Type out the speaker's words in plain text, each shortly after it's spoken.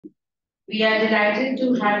We are delighted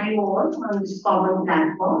to have you all on this common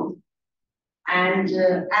platform. And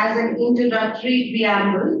as an introductory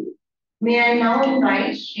preamble, may I now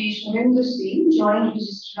invite Sri Shaminder Singh, Joint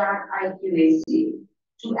Registrar IQAC,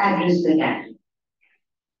 to address the gathering.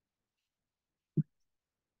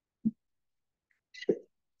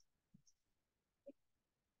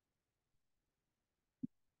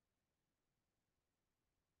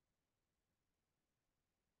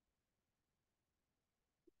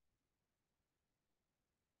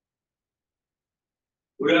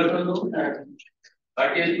 Good afternoon and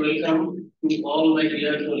heartiest welcome to all my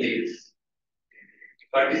dear colleagues,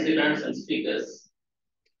 participants and speakers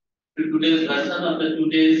to today's version of the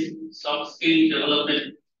today's soft skill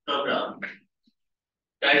development program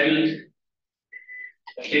titled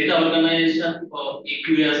Data Organization for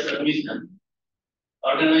AQAR Submission,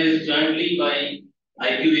 organized jointly by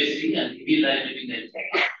IQAC and EV Library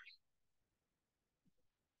Network.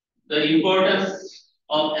 The importance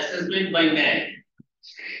of assessment by NAC,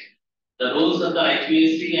 the roles of the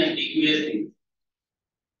IQAC and DQAC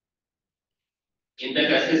in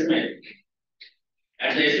the assessment,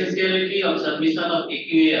 and the essentiality of submission of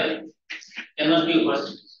AQAR cannot be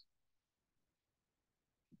overstated.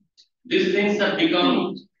 These things have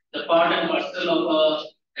become the part and parcel of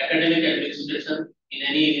academic administration in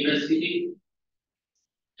any university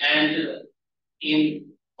and in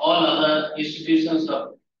all other institutions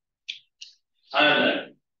of higher learning.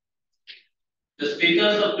 The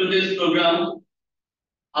speakers of today's program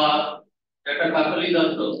are Dr. Kakali,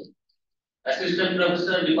 Assistant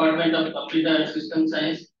Professor, Department of Computer and System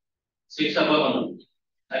Science, Shiksha Bhavan,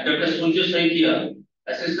 and Dr. Surjya Saikia,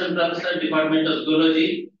 Assistant Professor, Department of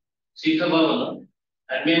Zoology, Shiksha Bhavan,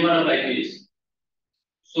 and member of IQAC.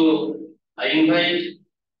 So I invite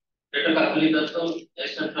Dr. Kakali,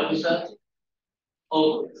 Assistant Professor.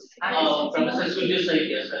 Professor Surjya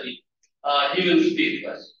Saikia, sorry. He will speak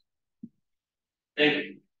first. Thank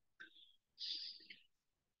you.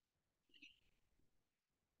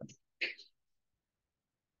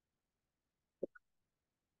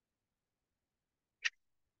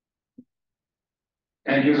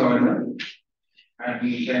 Thank you, Saurabh.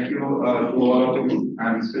 And thank you to all of you,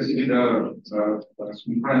 and especially the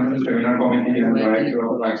seminar committee and the director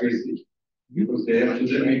of IQAC, because they have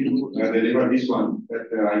chosen me to deliver this one,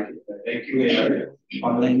 that AQAR,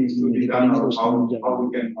 what needs to be done, or how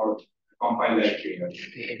we can compile the AQAR.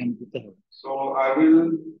 So I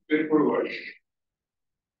will take forward.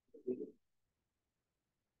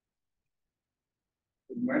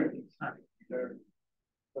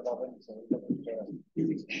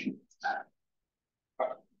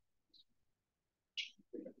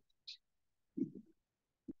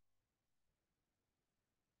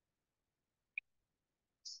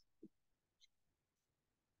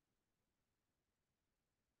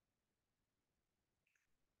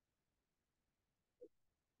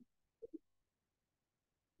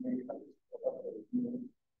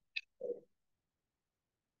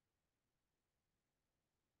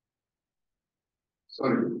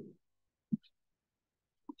 Sorry.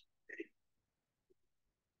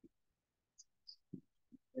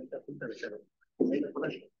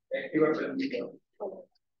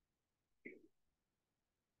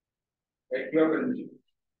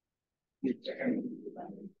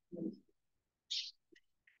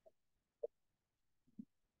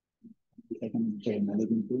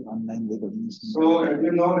 So, as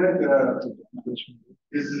you know that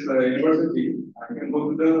this is a university, I can go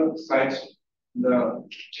to the site, the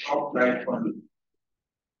top right corner.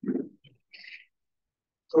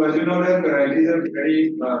 So, as you know that it is a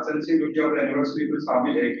very sensitive duty of the university to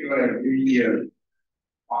submit AQAR every year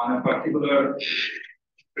on a particular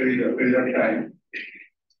period of time.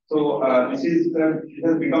 So this it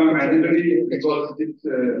has become mandatory because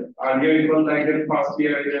earlier it was like that first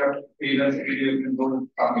year you have failure, second year you can go to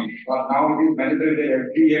submit. But now it is mandatory that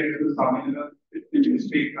every year you will submit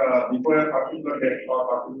before a particular date or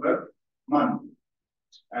particular month.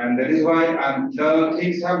 And that is why the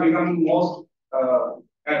things have become most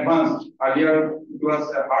advanced. Earlier it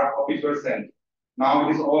was hard copies were sent. Now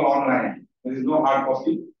it is all online. There is no hard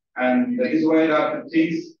copy. And that is why the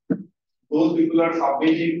things those people are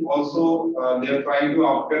submitting also, they are trying to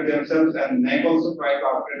upgrade themselves, and NAC also try to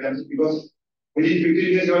upgrade themselves, because within 15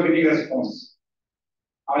 days you are getting a response.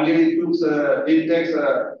 Earlier it takes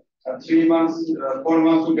 3 months, 4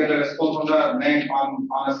 months to get a response from the NAC on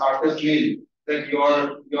a surface mail that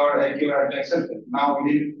your AQAR has been accepted. Now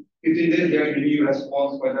within 15 days they are giving you a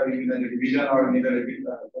response whether you need a revision or need a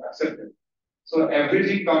accepted. So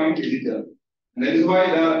everything coming digital. And that is why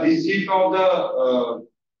the shift of the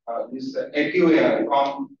this AQAR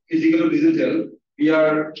from physical to digital we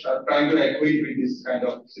are trying to equate with this kind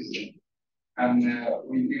of system. And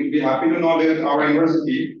we will be happy to know that our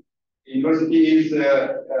university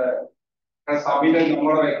has submitted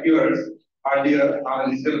number of AQARs earlier on a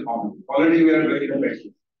digital form. Already we are doing the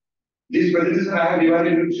practice. This presentation I have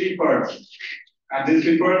divided into 3 parts. And these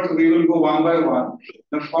 3 parts we will go one by one.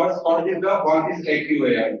 The first part is what is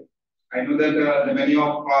AQAR. I know that the many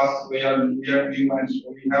of us we are new and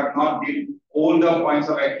we have not built all the points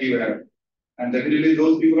of AQAR. And definitely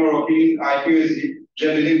those people who are working in IQAC, they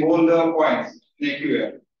are dealing all the points in AQAR.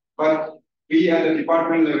 But we at the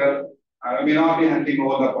department level may not be handling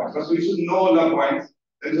all the points. So we should know all the points.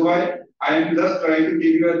 That's why I am just trying to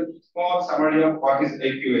give you a small summary of what is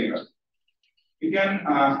AQAR. You can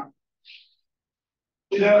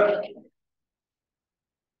see the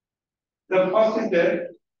first is that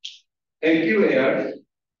AQAR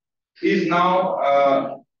is now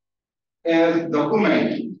a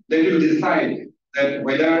document that will decide that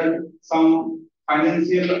whether some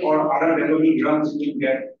financial or other development grants will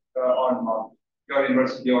get or not, your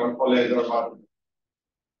university or college or what.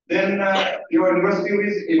 Then your university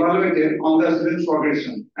is evaluated on the student's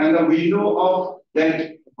progression, and the window of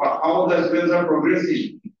that how the students are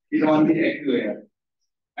progressing is on the AQAR.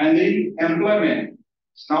 And in employment,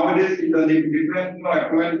 nowadays the different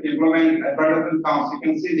employment advertisement counts. You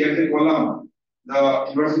can see there is a column, the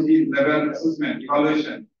university level assessment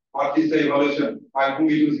evaluation. What is the evaluation? By whom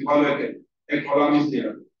it was evaluated? A column is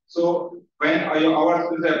there. So when our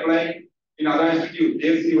students are applying in other institute,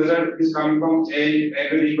 they see whether it is coming from a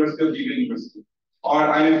good university or degree university. Or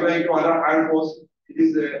I am applying to other higher posts,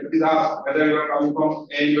 it is asked whether you are coming from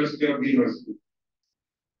a university or B university.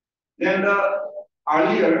 Then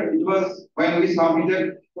earlier it was when we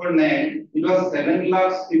submitted for NET, it was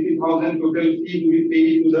 7,50,000 total fee to be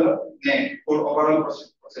paid to the NET for overall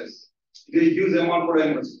process. It is a huge amount for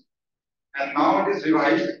university. And now it is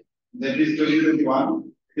revised, that is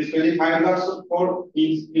 2021. It is 25 lakhs for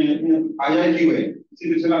IIQA,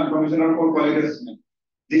 Institutional Information for Quality Assessment.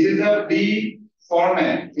 This is the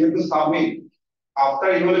pre-format you have to submit.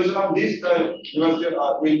 After evaluation of this, the university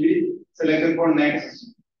will be selected for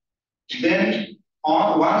next. Then,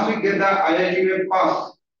 once we get the IIQA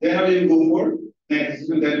pass, then only we go for next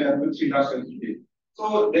assessment. Then we have to treat ourselves.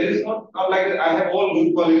 So there is not like that. I have all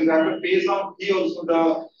good colleagues. I have to pay some fee also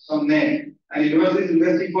the NET, and university is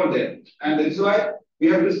investing for them. And that's why we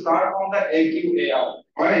have to start from the AQAR.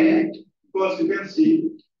 Why? Because you can see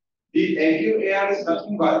the AQAR is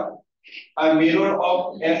nothing but a mirror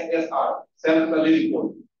of SSR, self-study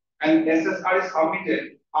report. And SSR is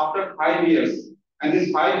submitted after 5 years. And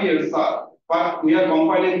these 5 years are, but we are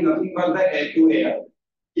compiling nothing but the AQAR.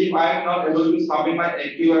 If I am not able to submit my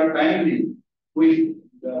AQAR timely with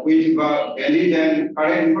valid and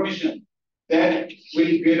correct information, then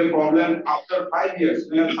will create a problem after 5 years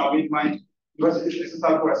when I submit my university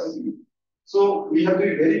SSR for assessment. So we have to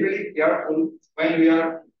be very, very careful when we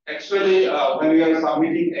are actually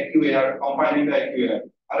submitting AQAR, compiling the AQAR.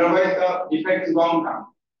 Otherwise, the effect is bound to come.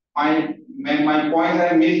 My points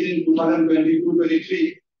I missed in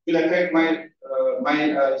 2022-23 will affect my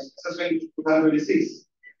assessment in 2026.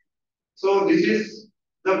 So this is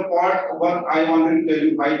the part of what I wanted to tell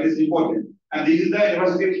you why it is important. And this is the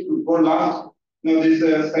university for last, this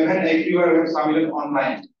 7 AQAR we have submitted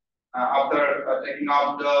online after taking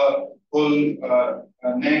up the whole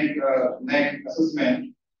NEC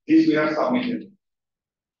assessment. This we have submitted.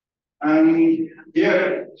 And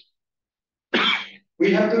here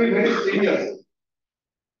we have to be very serious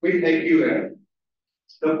with AQAR.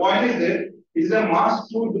 The point is that it is a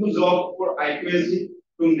must-do job for IQAC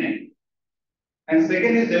to NEC. And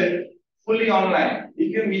second is that fully online.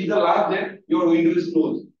 If you miss the last date, your window is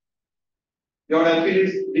closed. Your appeal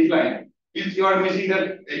is declined. If you are missing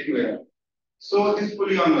that AQAR. So it is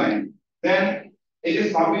fully online. Then it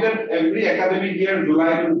is submitted every academic year,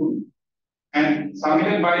 July to June. And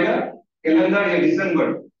submitted by the calendar year,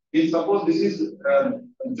 December. If suppose this is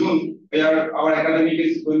June, where our academic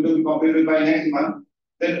is going to be completed by next month,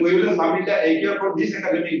 then we will submit the AQAR for this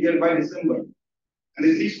academic year by December. And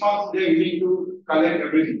the 6 months they are willing to collect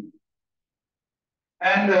everything.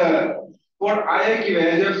 And for IIQA,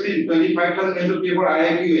 as you have seen, 25,000 has to pay for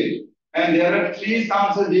IIQA. And there are 3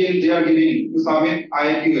 chances they are giving to submit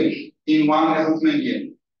IIQA in one assessment year.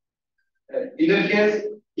 In that case,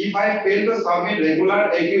 if I fail to submit regular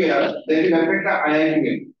AQAR, that will affect the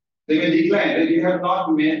IIQA. They may decline that you have not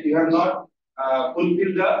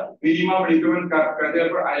fulfilled the minimum requirement criteria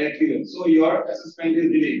for IIQA. So your assessment is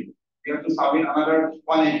delayed. You have to submit another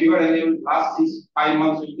one AQAR and your last 5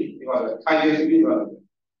 months will be evaluated, 5 years will be evaluated.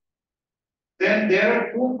 Then there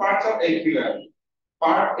are 2 parts of AQAR.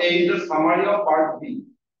 part A is the summary of part B.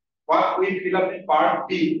 What we fill up in part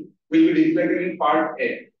B will be reflected in part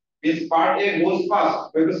A. If part A goes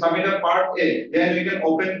first, we have to submit the part A, then we can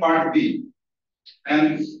open part B.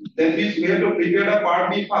 And that means we have to prepare the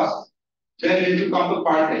part B first. Then we have to come to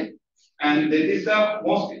part A. And that is the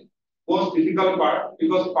most difficult part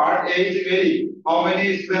because part A is very how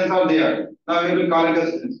many students are there. Now we have to collect the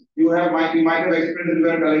students. You might have experienced that we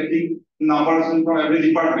are collecting numbers from every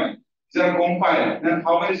department. They are compiled. And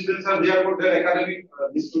how many students are there for their academic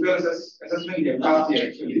this student assessment year, last year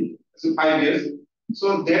actually. So 5 years.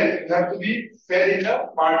 So that have to be fed in the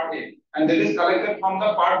part A. And that is collected from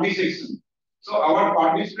the part B section. So our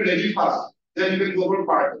part B should be ready first. Then we will go for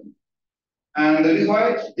part B. And that is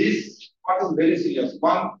why this part is very serious.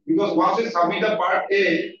 Because once we submit the part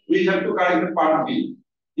A, we have to correct the part B.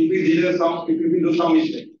 If we do some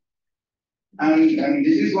mistake. And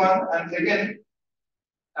this is one. And second,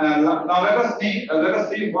 now let us see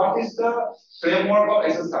what is the framework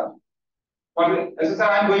of SSR. For SSR,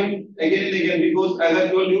 I am going again and again because as I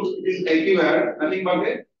told you, it is AQAR, nothing but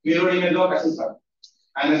a mirror image of SSR.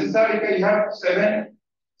 And SSR, you have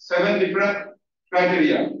seven different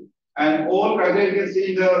criteria. And all criteria you can see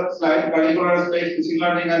in the slide: curricular aspects, teaching,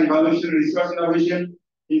 learning and evaluation, research innovation,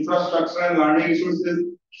 infrastructure and learning resources,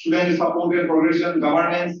 student support and progression,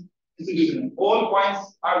 governance, institution. All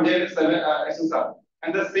points are there in SSR.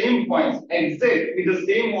 And the same points, exact with the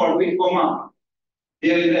same word with comma,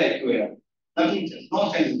 there is the AQAR. Nothing changes,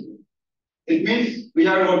 no changes. It means we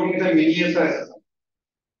are working with a mini SSR.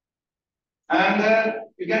 And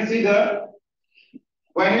you can see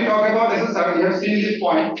when we talk about SSR, we have seen this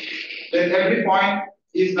point that every point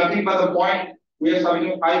is nothing but the point we are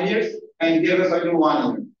submitting 5 years and here we are submitting 1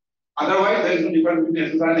 year. Otherwise, there is no difference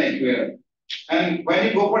between SSR and AQAR. And when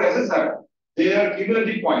you go for SSR, there are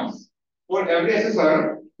cumulative points. For every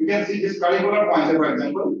SSR, you can see this curricular points, for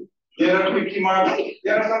example. There are 50 marks.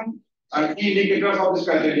 There are some key indicators of this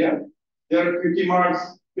criteria. There are 50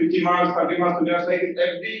 marks, 30 marks, 30 marks. Like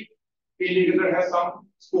every indicator has some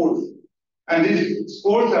scores. And these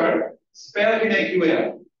scores are spelled in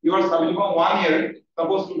AQAR. You are submitting for 1 year.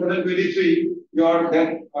 Suppose 2023, your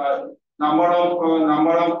number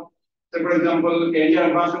of say for example, area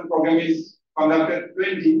advancement program is conducted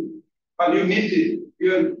 20, but you missed it.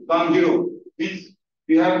 You have done 0. Means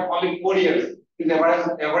you have only 4 years. If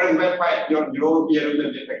average by 5, your 0 year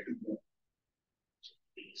will be affected.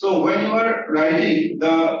 So when you are writing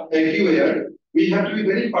the AQAR, we have to be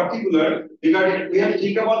very particular regarding. We have to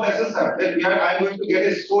think about the SSR that I am going to get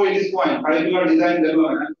a score in this point, curricular design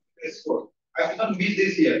development, a score. I should not miss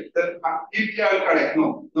this year. That 50 I will correct.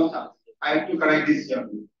 No chance. I have to correct this year.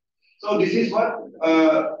 So this is what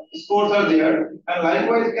scores are there, and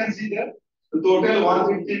likewise you can see there the total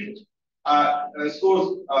 150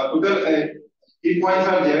 scores. Total 3 points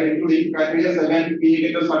are there, including criteria 7,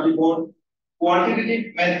 indicator 34,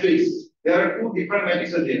 quantitative metrics. There are 2 different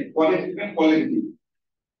metrics are there, qualitative and qualitative.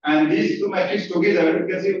 And these 2 metrics together, you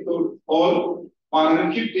can see all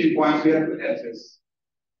 115 points we have to address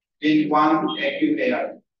in one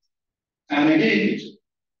AQAR. And again,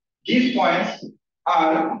 these points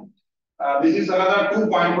are. This is another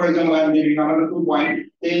 2 point, for example, I am giving another 2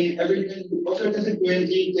 point. Everything, also you can say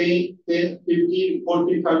 20, 10, 50,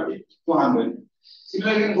 40, 30, 200.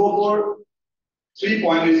 Similarly, you can go for 3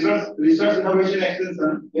 point research innovation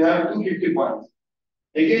extension. You have 250 points.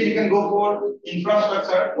 Again, you can go for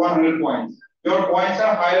infrastructure 100 points. Your points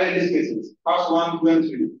are higher in these cases. First 1, 2, and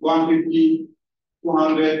 3, 150,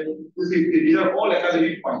 200, 250. These are all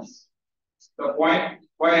academic points. The point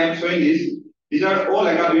why I am showing this. These are all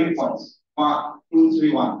academic points. 1, 2,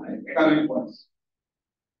 3, 1. Right? Academic points.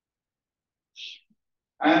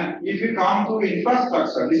 And if you come to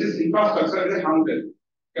infrastructure, this is infrastructure is 100.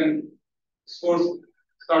 Can scores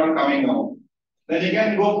start coming down. Then you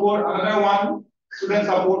can go for another one, student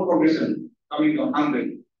support progression coming down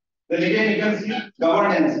 100. Then again you can see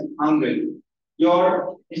governance 100.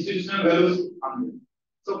 Your institutional values 100.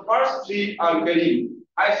 So first 3 are getting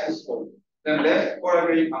high score. Then left 4 are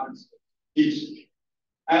getting 100 each.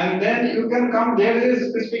 And then you can come, there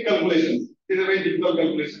is specific calculations. It is a very difficult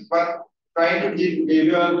calculation, but trying to give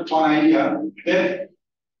you one idea that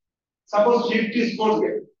suppose 50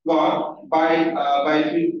 scores got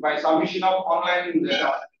by submission of online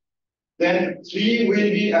data, then 3 will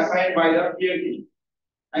be assigned by the peer team.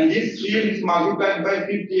 And this 3 is multiplied by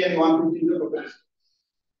 50 and 150 is the total.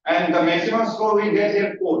 And the maximum score we get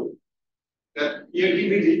here 4. The peer team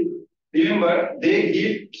will. Remember, they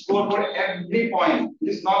give score for every point. It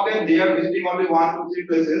is not that they are visiting only 1, 2, 3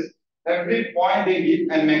 places. Every point they give,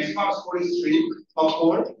 and maximum score is 3 or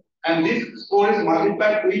 4. And this score is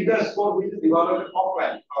multiplied with the score which is evaluated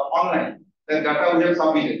offline or online, the data we have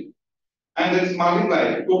submitted. And then it's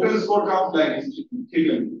multiplied. Total score comes like this,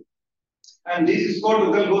 320. And this score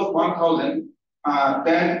total goes 1000.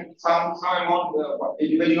 Then some amount,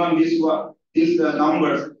 depending on these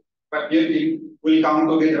numbers, but getting will come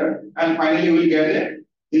together, and finally we'll get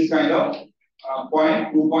this kind of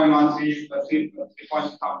point 2.13, 3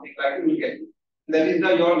 point something like it will get. That is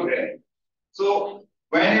the your grade. So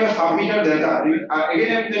when you submit data,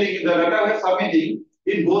 again I'm telling you the data we are submitting,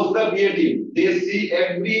 it goes to the PA team. They see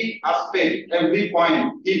every aspect, every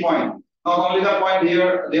point, key point. Not only the point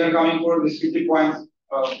here, they are coming for descriptive points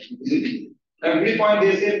visiting. Every point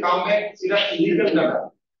they say come back, see the physical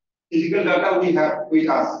data. Physical data we have with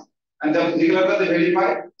us. And the physical data they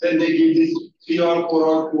verify, then they give this 3 or 4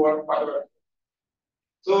 or 2 or whatever.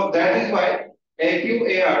 So that is why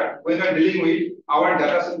AQAR, when we are dealing with, our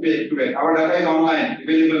data should be accurate. Our data is online,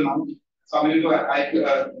 available now. Submitted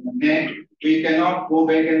to NEC. We cannot go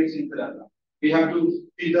back and change the data. We have to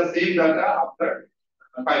feed the same data after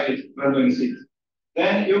 5 years, 2026.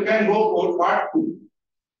 Then you can go for part 2.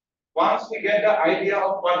 Once we get the idea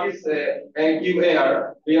of what is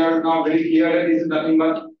AQAR, we are now very clear that this is nothing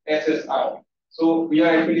but SSR. So we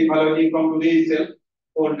are actually evaluating from today itself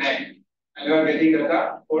for NEC. And we are getting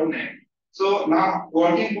data for NEC. So now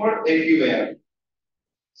working for AQAR.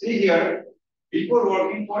 See here, before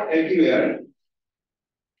working for AQAR,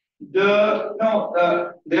 there's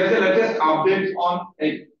a latest update on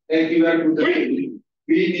AQAR to the table.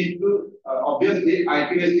 We need to obviously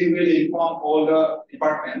IQSC will inform all the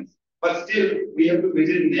departments, but still we have to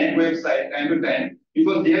visit NEC website time to time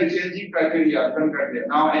because they are changing criteria, different criteria.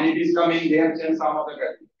 Now NEP is coming, they have changed some of the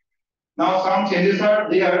criteria. Now some changes are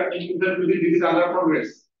there, this is under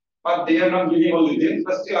progress, but they are not giving all details,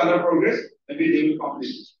 but still under progress, maybe they will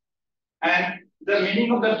complete it. And the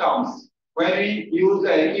meaning of the terms, when we use the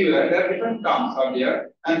AQAR, there are different terms are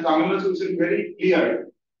there, and terminology should be very clear.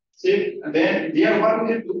 See, then there what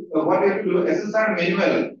we have to do, SSR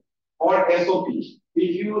manual or SOP.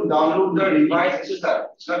 If you download the revised SSR,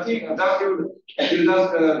 nothing, just you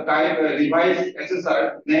just type revised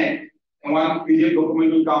SSR, then one PDF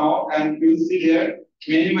document will come out, and you will see there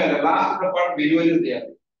manual. The last part manual is there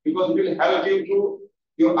because it will help you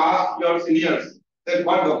to ask your seniors that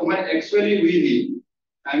what document actually we need,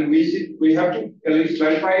 and we have to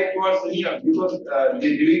clarify it to our seniors because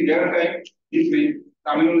during their time this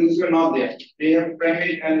terminologies were not there. They have framed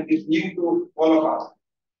it and it's new to all of us.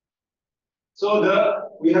 So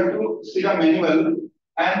we have to see the manual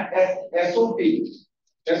and SOP.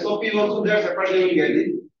 SOP also there separately will get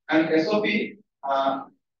it, and SOP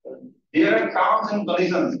there are terms and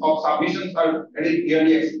conditions of submissions are very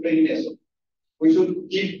clearly explained in SOP. We should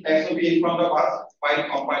keep SOP in front of us while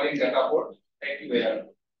compiling data for AQAR.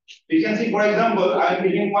 We can see, for example, I am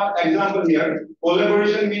giving one example here.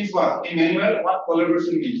 Collaboration means what? In manual, what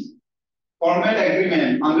collaboration means? Formal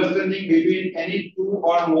agreement, understanding between any 2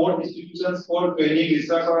 or more institutions for training,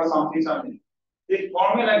 research, or something. The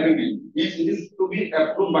formal agreement means it is to be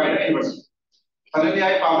approved by the university. Suddenly,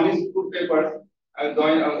 I publish 2 papers,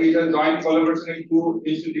 which are joint collaboration in 2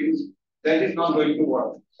 institutes. That is not going to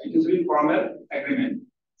work. It is a formal agreement.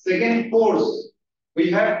 Second, course. We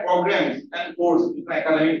have programs and courses,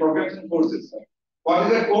 academic programs and courses. What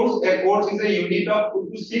is a course? A course is a unit of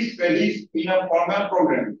 2 to 6 credits in a formal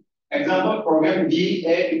program. Example, program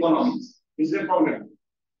BA Economics is a program.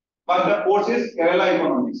 But the course is Kerala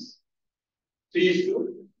Economics.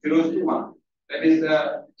 3:0:1. That is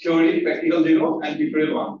the theory, practical 0, and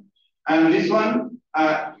tutorial 1. And this one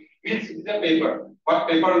means it's a paper. What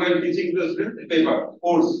paper we are teaching to the students? Paper,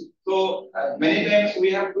 course. So many times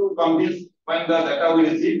we have to convince when the data we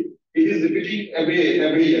receive, it is repeating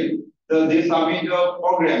every year. They submit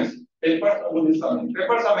programs, papers over the submit.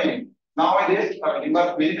 Papers submitting. Nowadays submitting,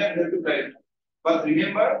 but many times they have to clarify. But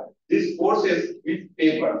remember, this courses with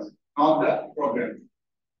papers, not the program.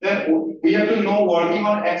 Then we have to know working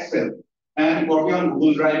on Excel and working on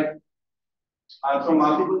Google Drive from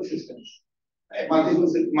multiple systems.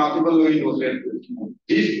 Multiple windows.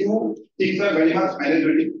 These 2 things are very much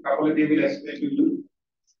mandatory. Kakali will explain to you.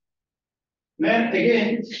 Then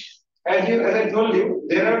again, as I told you,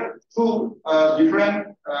 there are 2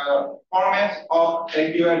 different formats of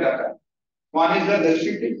AQAR data. One is the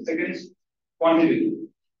descriptive, second is quantitative.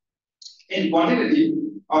 In quantitative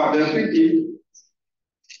or descriptive,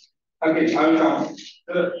 okay, I will come.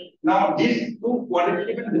 Now these 2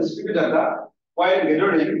 quantitative and descriptive data, while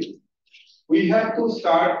gathering, we have to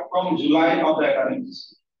start from July of the academic year,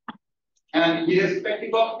 and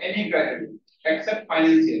irrespective of any criteria except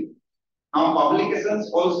financial. Now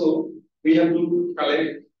publications also we have to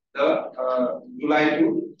collect the July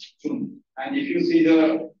to June. And if you see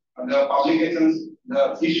the publications,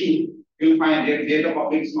 the issue, you'll find that date of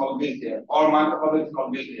publication is always there, or month of publication is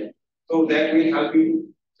always there. So that will help you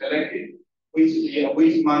to select it,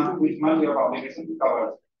 which month your publication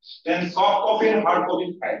covers. Then soft copy and hard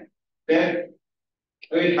copy file. Then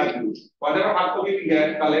will help you. Whatever hard copy we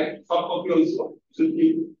get, collect, soft copy also should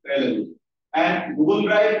keep available. And Google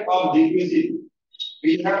Drive of DQC,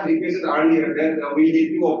 we have requested earlier that we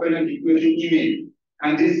need to open a DQC email,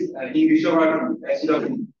 and this in Vishwabharati,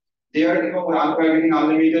 SW, there you are getting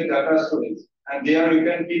unlimited data storage, and there you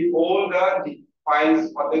can keep all the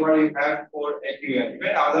files, whatever you have for AQAR.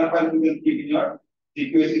 Even other files you can keep in your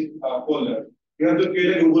DQC folder. You have to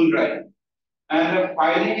create a Google Drive, and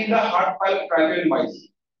filing in the hard file criterion wise.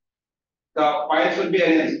 The file should be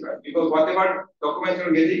arranged because whatever documents you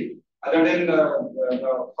are getting, other than the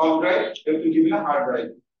soft drive, you have to give in a hard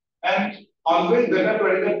drive. And always better to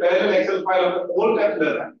edit a parallel Excel file of the whole type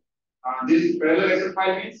data. This parallel Excel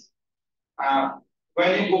file means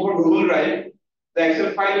when you go for Google Drive, the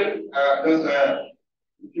Excel file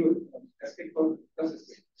if you escape, just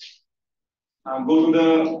escape. Go to the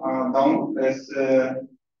down as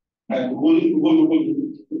Google.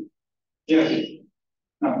 Yes.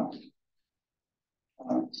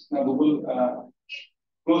 Now Google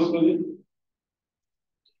close to it.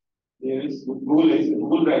 There is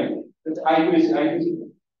Google Drive. That's IQC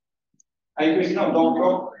now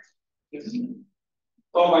top. Yes.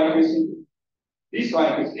 Top IQC. This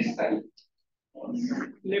IQC, this side.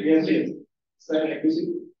 Yes. Side IQC.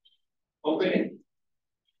 Open it.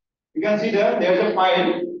 You can see there. There's a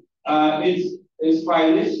file. Its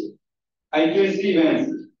file is IQC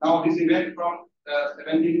events. Now this event from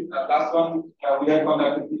 17 last one we have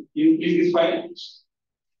conducted. You click this file.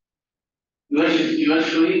 You are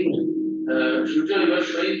showing Surjya, you are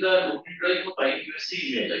showing the Google Drive of IQAC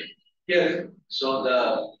email. Yes. So the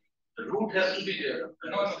root has to be there.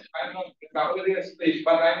 No, I'm not probably explained,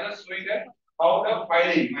 but I'm just showing that how the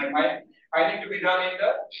filing, filing to be done in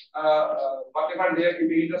the whatever they are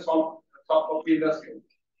keeping in the soft copy in the scale.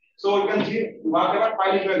 So you can see whatever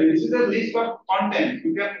file is ready. This is a list of content.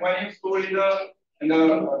 You can when you store in the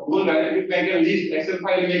Google Drive, you make a list, Excel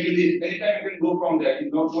file, you make a list. Anytime you can go from there.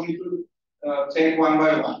 You don't need to check one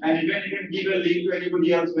by one, and even you can give a link to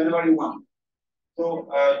anybody else whenever you want. So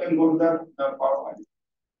you can go to the PowerPoint.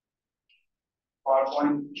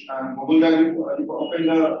 Google Drive. You open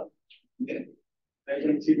the. Okay, you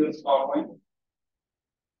can see this PowerPoint.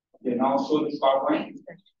 Okay, now show this PowerPoint.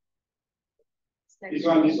 This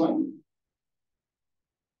one.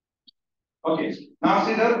 Okay, now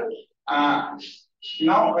see the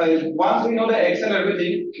now once we know the Excel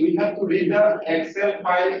everything, we have to read the Excel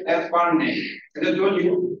file as per name. As I told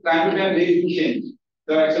you, time to time they used to change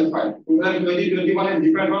the Excel file. 2021 is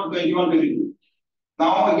different from 21-22.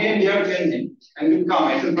 Now again they are changing, and will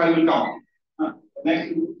come Excel file will come.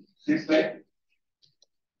 Next slide.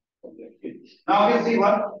 Okay. Now we see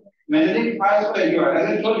one managing files for AQAR.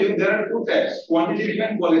 As I told you, there are two types: quantitative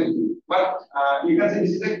and qualitative. But you can see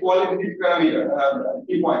this is a qualitative parameter,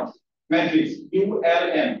 key points, matrix,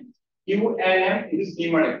 QLM. QLM is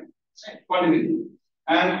numeric, quantitative.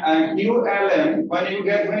 And QLM, when you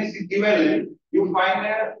see QLM, you find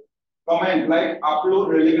a comment like upload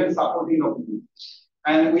relevant supporting document.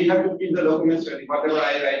 And we have to keep the documents ready, whatever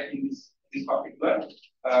I write in this particular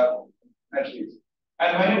matrix.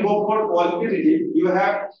 And when you go for qualitative, you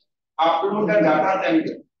have upload the data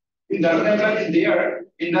template. The data template is there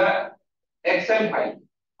in the Excel file.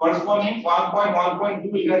 Corresponding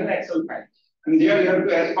 1.1.2 is an Excel file. And there you have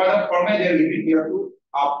to, as part of format, you have to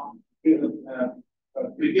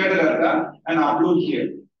prepare the data and upload here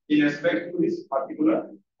in respect to this particular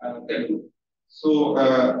table. So,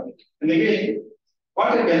 and again,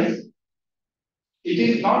 what happens? It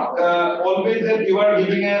is not always that you are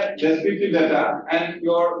giving a descriptive data and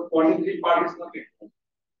your quantitative part is not different.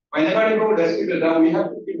 Whenever you go descriptive data, we have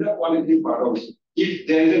to keep the quantitative part also. If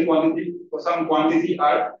there is a quantity, some quantity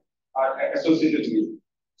are associated with.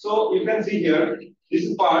 So you can see here,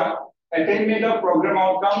 this part, attainment of program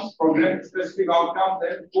outcomes, program specific outcomes,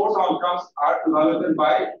 and course outcomes are evaluated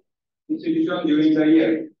by institution during the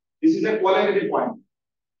year. This is a qualitative point.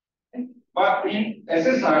 But in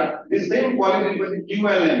SSR, the same qualitative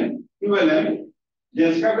QLM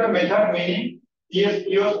describe the method meaning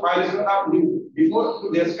POS file is not before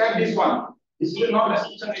to describe this one. This is not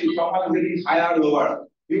necessarily if someone is getting higher or lower.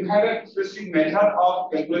 You have a specific method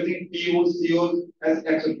of calculating POs, COs,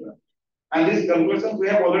 etc. And this calculations we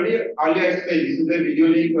have already earlier explained. This is the video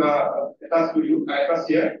link attached to you, attached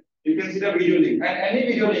here. You can see the video link. And any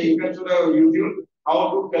video link, you can show the YouTube.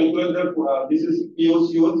 how to calculate the this is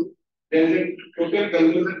POCOs. There is a total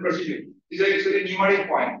calculation procedure. These are actually numeric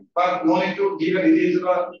point, but no need to give a details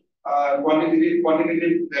of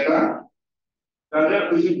quantitative data.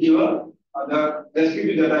 Rather, we should give the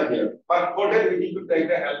descriptive data here. But for that, we need to take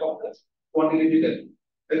the help of the quantitative data.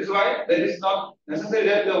 That is why that is not necessary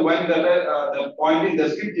that when the point is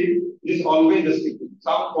descriptive, it is always descriptive.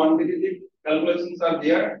 Some quantitative calculations are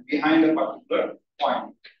there behind a particular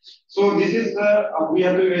point. So this is we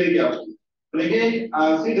have to be very careful. But again,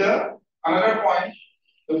 see the another point,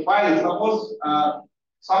 the file. Suppose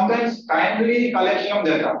sometimes timely collection of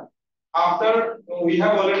data. After we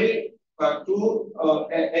have already two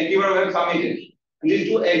AQAR were submitted. And these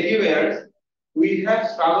two AQARs, we have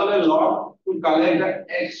struggled a lot to collect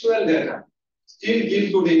the actual data. Still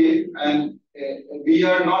till today, and we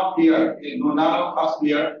are not clear, none of us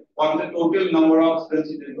clear what the total number of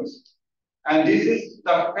students in the university. And this is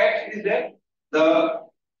the fact is that the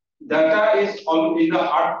data is all in the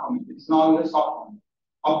hard format. It's not in the soft format.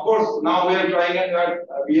 Of course, now we are trying and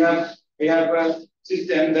we have a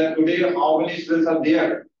system that today how many students are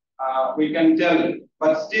there. We can tell,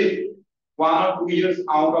 but still 1 or 2 years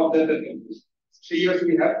out of that 3 years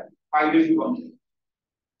we have, 5 years we don't.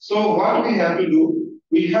 So what we have to do,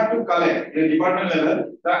 we have to collect the department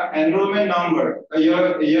level the enrollment number, the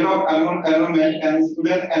year of enrollment and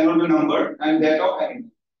student enrollment number and date of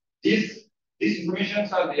enrollment. These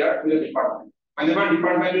informations are there with the department. Whenever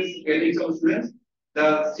department is getting some students,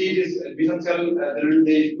 the seat is admission cell.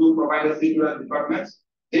 They used to provide a seat to the departments.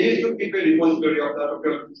 They used to keep a repository of the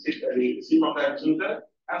total seat from the admission cell.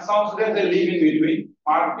 And some students they live in between,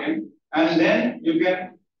 mark them, and then you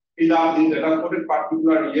can fill out this data for a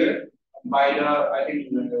particular year by the I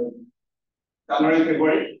think January,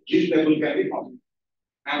 February. This table can be found,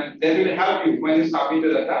 and that will help you when you submit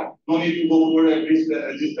the data. No need to go for a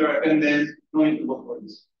register attendance. No need to go for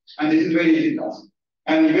this, and this is very easy task.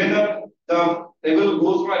 And even the table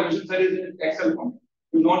goes for admission studies in Excel format.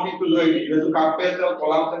 You don't need to do it. You have to compare the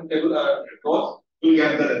columns and table rows to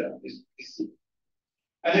get the data.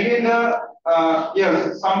 And again,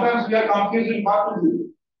 yes, sometimes we are confused in what to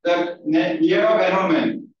do. The year of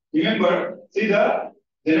enrollment. Remember, see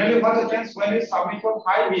generally what happens when we submit for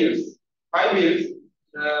 5 years. 5 years,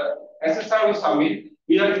 the SSR will submit.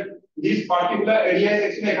 This particular area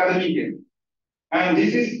is actually academic year, and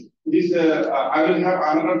I will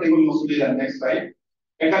have another table mostly in the next slide.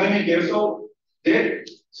 Academic year. So that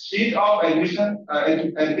sheet of admission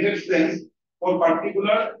admitted students for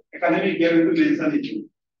particular academic year we will mention it.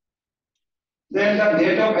 Then the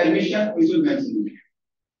date of admission we should mention it.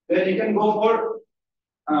 Then you can go for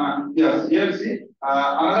yes, here see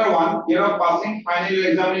another one, year of passing, final year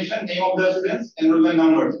examination, name of the students, enrollment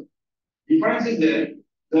numbers. Difference is there.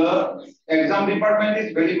 The exam department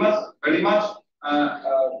is very much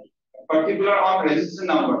particular on registration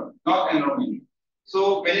number, not enrollment.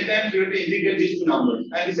 So many times you have to integrate these two numbers.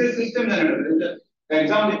 And this is system generated. The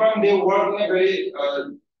exam department they work in a very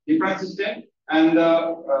different system, and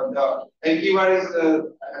the AQAR is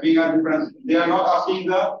having a different system. They are not asking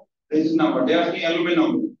the registration number; they are asking enrollment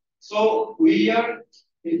number. So we are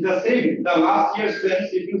it's the same. The last year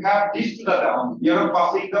students, if you have these two data, you are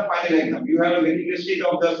passing the final exam. You have a getting a sheet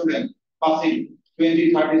of the student passing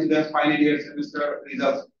 20, 30 students final year semester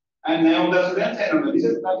results, and name of the students and this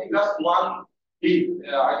is nothing just one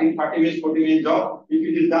I think 30 minutes, 40 minutes job. If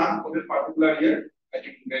it is done for this particular year, I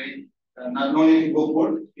think very no need to go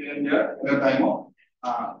for here and there at the time of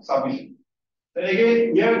submission. Then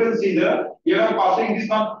again, here you can see the year of passing is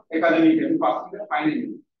not academic year, passing the final year.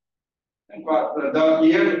 The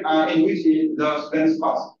year in which the students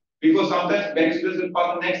pass, because sometimes back students will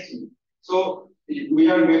pass the next year. So we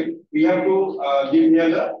have to give here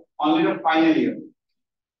the only the final year,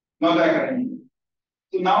 not the academic year.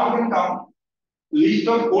 So now we can come list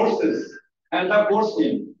of courses and the course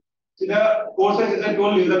name. See the courses as I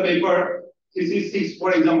told you the paper CC6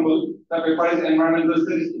 for example, the paper is environmental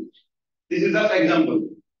statistics. This is just example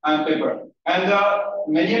paper. And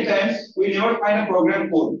many times we never find a program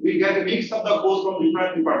code. We get a mix of the codes from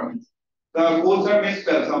different departments. The codes are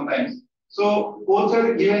misspelled sometimes. So codes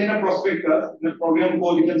are given in a prospectus. In the program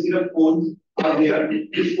code, you can see the codes are there.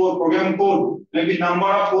 This code, program code, maybe number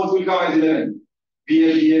of codes will come as 11.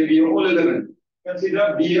 BA, all 11. You can see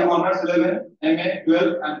the BA honors 11, MA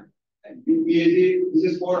 12, and BAG. This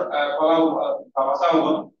is for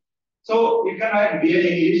Bhavasa. So you can write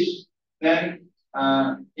BA English, then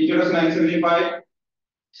introduction 975,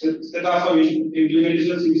 status of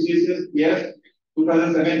implementation CCSS, yes,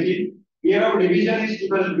 2017. Year of revision is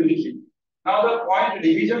 2023. Now the point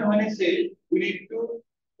revision when I say we need to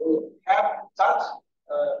have such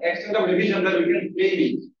extent of revision that we can claim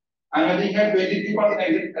it. I'm adding here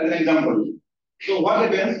 23% as an example. So what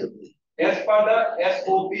happens? As per the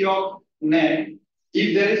SOP of NET,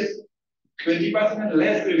 if there is 20%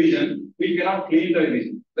 less revision, we cannot claim the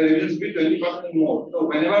revision. The revision should be 20% more. So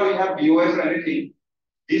whenever we have BOS or anything,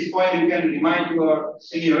 this point you can remind your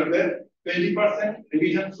senior that 20%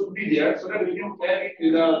 revision should be there so that we can claim it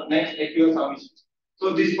with the next AQAR submission.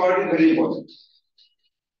 So this part is very important.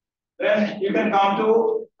 Then you can come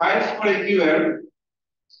to files for AQAR.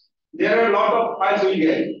 There are a lot of files we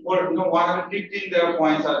get. For 115 there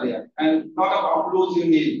points are there, and lot of uploads you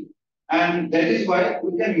need. And that is why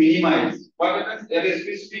we can minimize. What happens? There is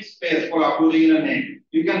specific space for uploading in a name.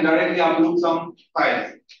 You can directly upload some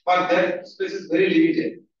files, but that space is very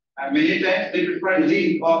limited. And many times they prefer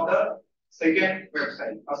link of the second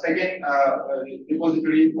website or second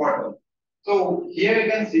repository portal. So here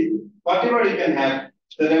you can see whatever you can have,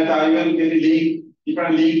 the data you will get a link,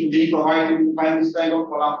 different link provided to find this type of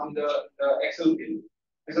column in the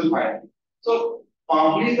Excel file. So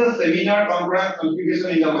publish the seminar conference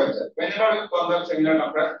configuration in the website. Whenever you conduct seminar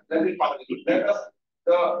conference, that is published. Let us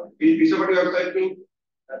the Vishwapati website to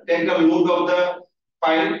take the load of the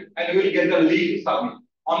file and we will get the link to submit.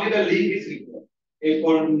 Only the link is required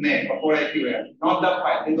for NET or for AQAR, not the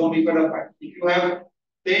file. They don't require the file. If you have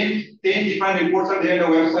 10 different reports are there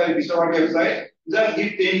in the website, Vishwapati website, just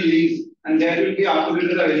give 10 links and that will be uploaded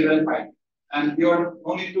the relevant file. And you are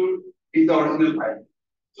no need to give the original file.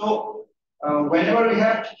 So whenever we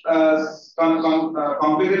have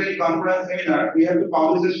completed any conference seminar, we have to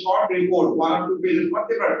publish a short report, 1 or 2 pages,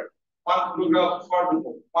 whatever, one paragraph short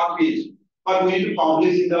report, 1 page. But we need to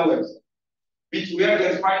publish in the website, which we are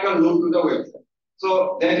justifying the load to the website.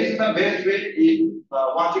 So that is the best way. If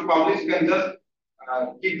once you publish, you can just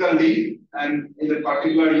keep the link and in the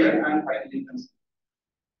particular year and find the answer.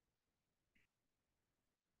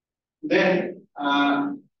 Then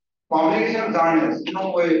publication journals.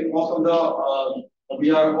 Most of the we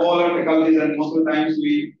are all our faculties and most of the times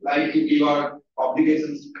we like to give our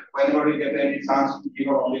publications whenever we get any chance to give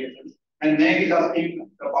our publications. And NEC is asking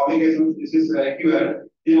the publications. This is AQAR.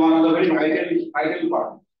 This is one of the very vital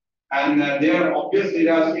part. And they are obviously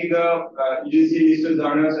asking the UGC listed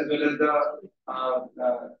journals as well as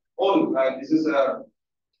the all. This is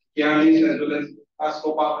care list as well as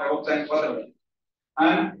scope of web science whatever.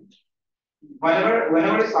 And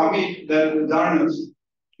whenever we submit the journals,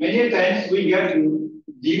 many times we get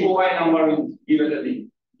GOI number given the link.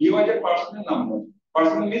 GOI is a personal number.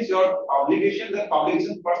 Personal means your publication, the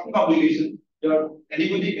publication, personal publication.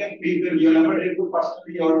 Anybody can pick your number and put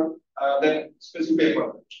personally or that specific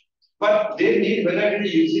paper. But they need whether it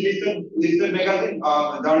is UGC listed magazine,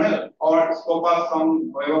 journal, or scope of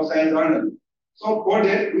some web of science journal. So for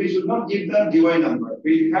that, we should not give the GOI number.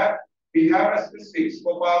 We have a specific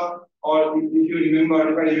scope of, or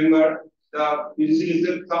if I remember, the UGC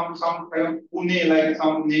listed some kind of Pune, like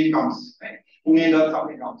some name comes, right? Pune does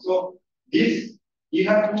something comes. So this you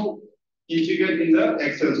have to integrate in the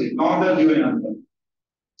Excel sheet, not the GOI number.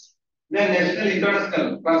 Then national,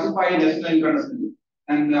 international, classify national, international.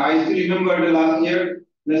 And I still remember the last year,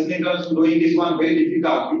 national, international doing this one very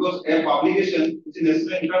difficult because a publication which is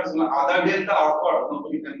national, international, other than the AQAR,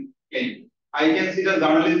 nobody can claim. I can see the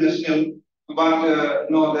journal is national, but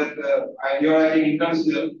no, that you are writing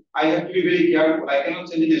international. I have to be very careful. I cannot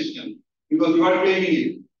change the national because you are claiming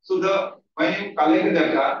it. So when you collect the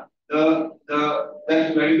data,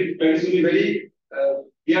 that credit should be very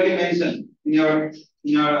clearly mentioned in your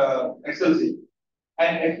Excel sheet.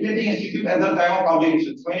 And affiliating institute at the time of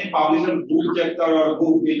publication. So when you publish a book chapter or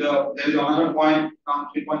book with there is another point from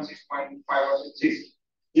 3.6.5 or 6.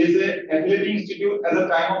 Is a affiliating institute at the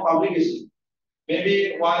time of publication.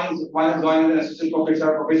 Maybe one is joined as an assistant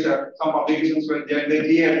professor. Some publications were there, they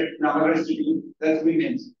clear in another institute. That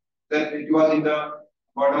means that it was in the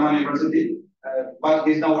Bardhaman University, but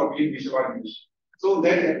he is now working in Vishwapati. So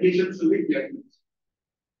that application should be clear.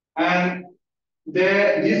 And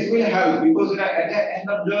this will help because at the end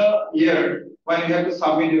of the year, when you have to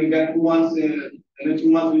submit, you get 2 months. In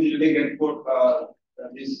 2 months, we usually get for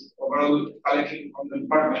this overall collection from the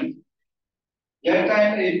department. That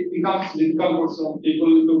time it becomes difficult for some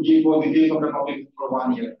people to give all details of the public for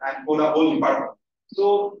 1 year and for the whole department.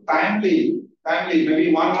 So timely,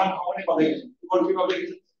 maybe 1 month, how many publications? 2 or 3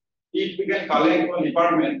 publications. If we can collect from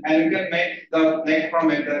department and we can make the next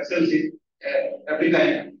format, the Excel sheet every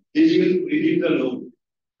time, this will reduce the load.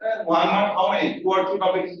 1 month, how many? 2 or 3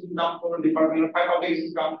 publications come for department, or 5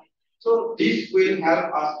 publications come. So this will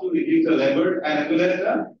help us to reduce the labor and as well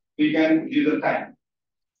as we can reduce the time.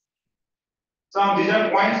 Some these are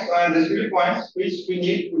points, specific points which we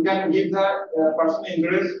need. We can give the personal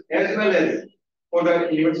interest as well as for the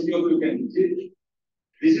university also you can see.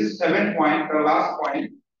 This is 7 point, the last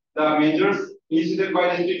point. The measures initiated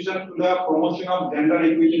by the institution to the promotion of gender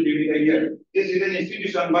equity during the year. This is an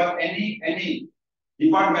institution, but any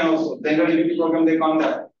department also gender equity program they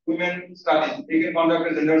conduct. Women studies they can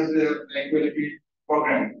conduct a gender equality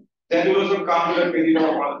program. That will also come to the credit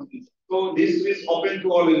of policies. So this is open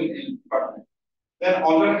to all in department. Then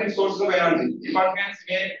alternative sources of energy. Departments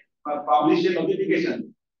may publish a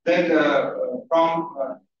notification that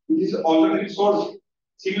this alternative source.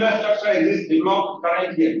 Similar structure exists developed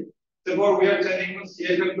currently. Therefore, we are changing from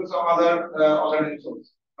CFL to some other alternative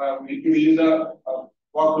source. We will use a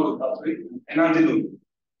work load, sorry, energy load.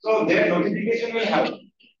 So their notification will help.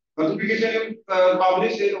 Notification will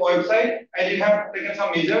publish a website and you have taken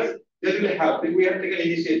some measures that will help. If we have taken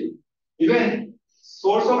initiative. Even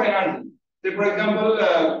source of energy. Say for example,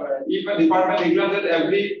 if a department declares that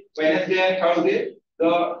every Wednesday and Thursday the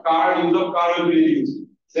use of car will be reduced.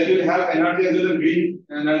 That will help energy as well as green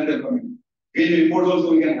energy development. Green reports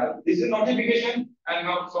also we can help. This is notification, and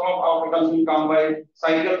now some of our products will come by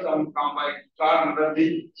cycle, some come by car, another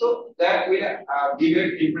thing. So that will give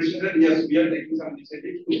an impression that yes, we are taking some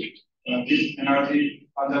initiative to this energy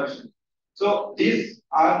conservation. So these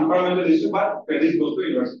are departmental issues, but credit goes to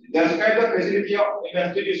university. Describe the facility of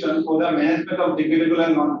institution for the management of degradable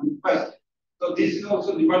and non-request. So this is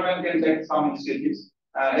also department can take some initiatives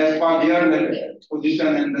as per their position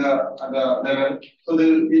and the level. So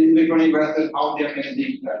the electronic waste how they are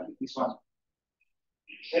managing this one.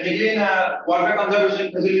 And again, water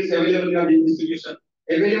conservation facilities available in the institution.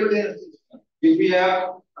 Available in the institution. If we have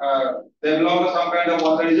developed some kind of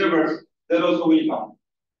water reservoirs, that also will come.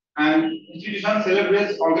 And institution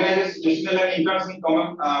celebrates, organizes national and international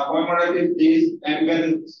commemorative days and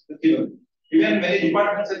events. Even many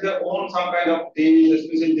departments have their own some kind of days, a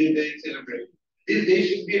special day they celebrate. These days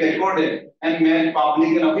should be recorded and made public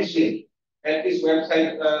and official. At this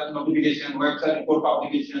website notification, website report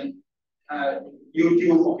publication,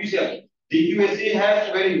 YouTube official. DQAC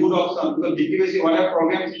has very good option because DQAC whatever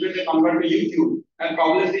programs they convert to YouTube and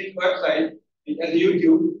publish it website as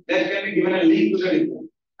YouTube, that can be given a link to the report.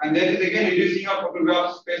 And that is again reducing our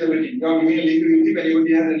photograph space everything. You are giving a link to YouTube,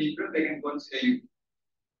 anybody has an interest, they can go and see you.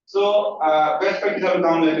 So best practice I will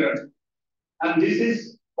come later. And this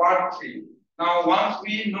is part 3. Now once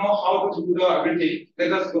we know how to do the everything,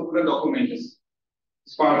 let us go to the documentation.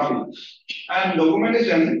 It's part 3. And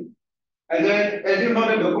documentation, as you know,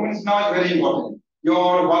 the documents now is very important.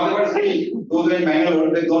 Your whatever skill, those in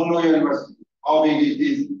Bangalore, they don't know your university, how big it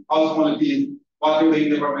is, how small it is, what you're doing in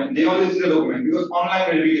the department. They only see the document because online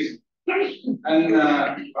verification. And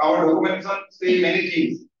our documents say many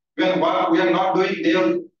things. When what we are not doing, they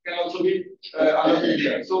can also be understood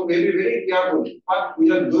there. So we will be very careful. What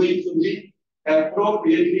we are doing should be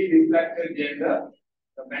appropriately reflected in the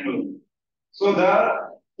manual. So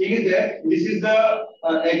the thing is that this is the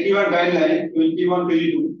AQAR guideline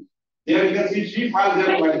 21-22. There you can see 3 files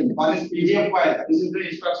they are providing. One is PDF file. This is the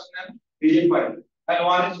instruction and PDF file. And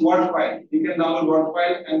one is Word file. You can download Word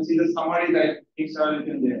file and see the summary type things are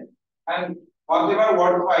written there. And whatever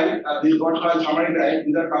Word file, this Word file summary type,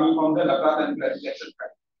 these are coming from the Datta and Excel file.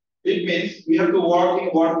 It means we have to work in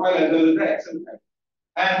Word file as well as the Excel file.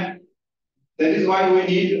 And that is why we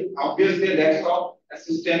need obviously a desktop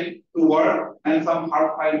system to work and some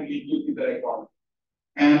hard file we need to keep the record.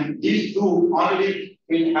 And these two only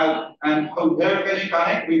will help. And where can we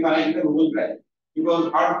connect? We connect the Google Drive.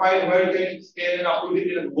 Because hard file where you can scale and upload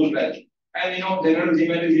it in a Google Drive. And you know, general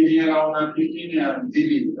Gmail is using around 15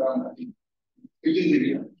 GB, 15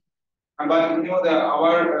 GB. But you know,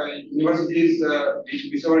 our universities,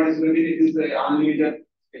 whichever is it is unlimited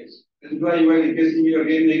space. That is why you are requesting you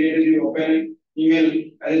again, you open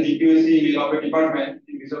email as a DQAC email of a department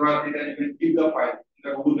in whichever then you can keep the file in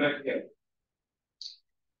the Google Drive here.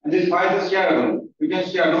 And this file is shareable. You can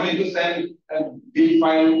share, don't need to send a big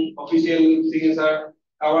file, official signature.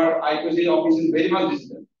 Our IQAC office is very much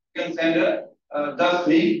distant. You can send just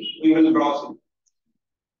link, we will browse it.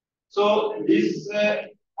 So this a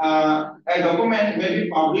document may be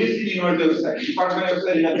published in university website, department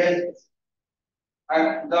website in a best.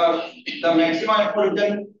 The maximum effort you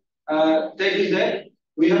can take is that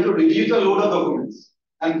we have to reduce the load of documents.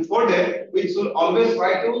 And for that, we should always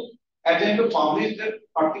try to attempt to publish the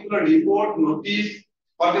particular report, notice,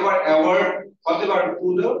 whatever award, whatever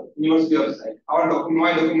to the university website.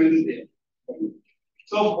 My document is there.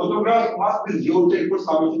 So photographs must be geotech for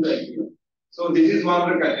submission to the AQAR. So this is one of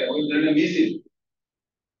the criteria. We will miss it.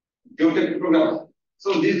 Geotech photographs.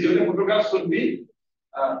 So these geotech photographs should be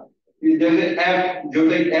There's an app,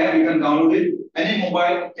 Geotech app, you can download it. Any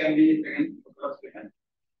mobile can be taken photographs with it.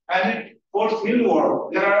 And for field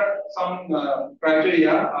work, there are some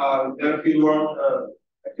criteria. There are field work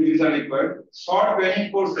activities are required. Short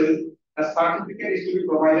training courses, a certificate is to be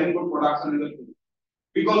provided for production in the field.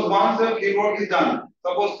 Because once the field work is done,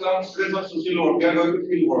 suppose some students of social work, they are going to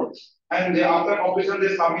field work, and they, after completion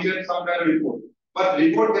they submitted some kind of report. But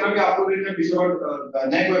report cannot be uploaded in a the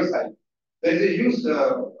net website. There is a huge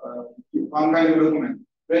one kind of document.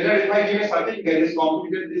 Whether if I give a certificate, is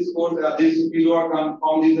completed this course, this field work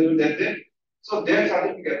from this to that day. So their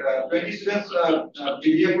certificate, 20 students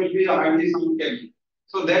PDF will be highly significant.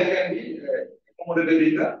 So that can be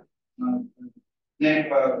accommodated in the net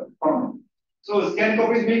format. So scan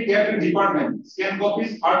copies will be kept in department. Scan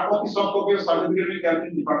copies, hard copy, soft copy of certificate will be kept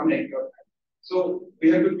in department. So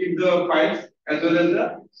we have to keep the files as well as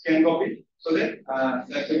the scan copy so that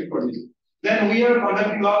that can be produced. Then we are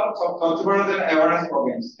conducting a lot of Swachh Bharat and awareness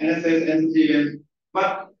programs, NSS, NCC events.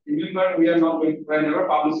 But remember, we are not going. We are never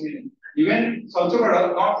publishing it. Even Swachh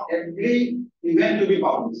Bharat, not every event to be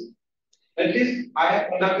published. At least I have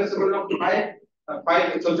conducted several of five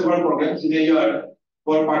Swachh Bharat programs in a year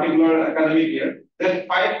for a particular academic year. Then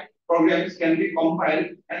 5 programs can be compiled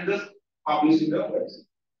and just published in the website.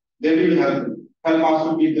 They will help us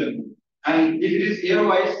to keep them. And if it is year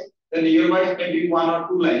wise, then year wise can be 1 or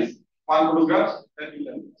 2 lines, 1 photographs that will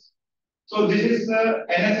help us. So this is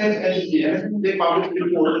NSS, NCC. NSS, they publish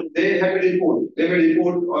report. They have a report. They have a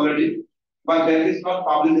report already, but that is not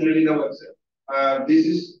published in the website. This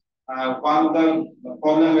is one of the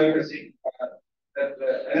problem we are facing. That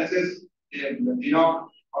NSS,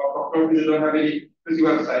 or Dr. They don't have any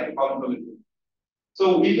website to follow the report.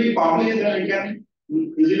 So if we publish it, then we can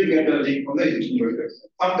easily get the link from the existing website.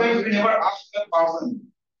 Sometimes we never ask the person.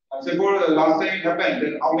 Suppose last time it happened,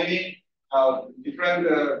 then how many different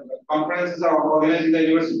conferences are organized in the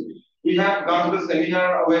university. We have gone to the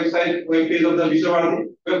seminar website, web page of the Vishwabharati,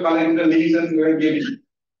 we have collected the links and we have given.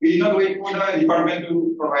 We did not wait for the department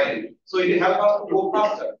to provide it. So it helps us to go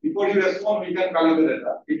faster. Before you respond, we can collect the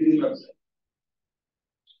data. It is the website.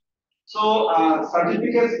 So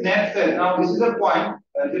certificates net says, now this is a point,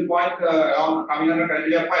 around coming under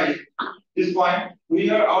criteria 5. This point,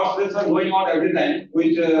 our students are going on every time,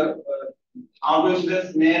 which our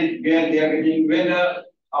students net get, they are getting, when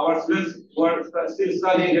our students who are still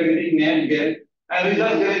studying, they are getting net get, and we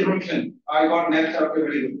just get information. I got net certificate,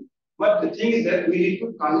 very good. But the thing is that we need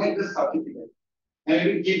to collect the certificate and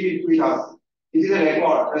we will keep it with us. It is a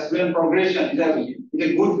record, a student progression, it's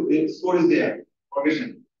a good score is there,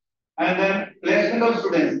 progression. And then placement of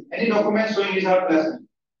students, any document showing is our placement.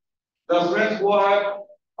 The students who have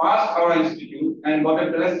passed our institute and got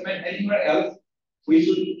a placement anywhere else, we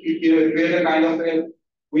should create a kind of a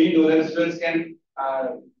window that students can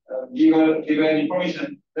give an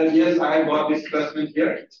information that yes, I have got this placement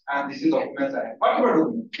here and this is documents I have. Whatever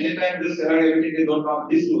document, anytime this error everything they don't know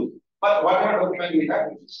this rule, but whatever document we have,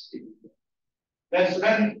 then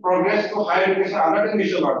students progress to higher education other than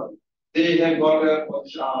Vishwabharati. They have got a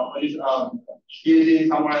PhD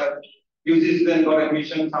somewhere, UG student got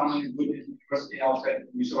admission, someone is good in university outside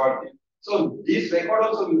Vishwabharati. So this record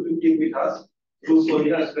also we will keep with us to show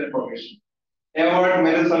the student progression. Award,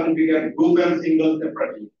 medal certificate, group and single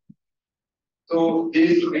separately. So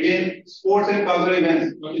this again, sports and cultural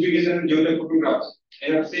events, notification and geotech photographs.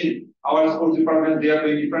 I have seen our sports department, they are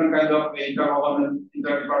doing different kinds of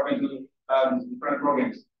interdepartmental different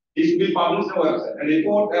programs. This will be published on the website. A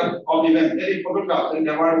report of events, any photographs, and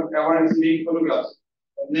award receiving photographs,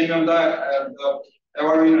 name of the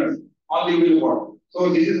award winners, only will work. So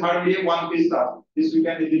this is hardly a one-piece task. This we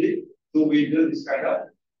can easily do with this kind of.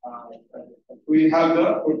 We have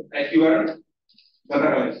the AQAR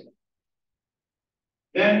data collection.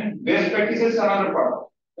 Then best practices another part.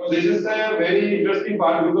 So this is a very interesting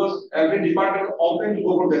part because every department is open to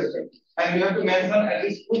go for best practice, and we have to mention at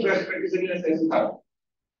least 2 best practices in a SSR.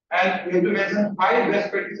 And we have to mention 5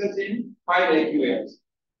 best practices in 5 AQARs.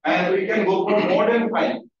 And we can go for more than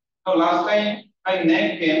 5. So last time when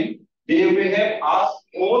NEC came, they will have asked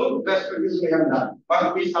all best practices we have done,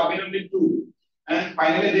 but we submitted only 2. And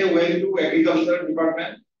finally they went to agriculture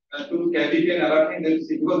department to KDP and other things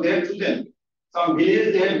because they have chosen some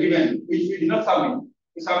villages they have given, which we did not submit.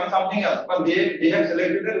 We submit something else, but they have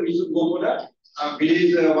selected that we should go for the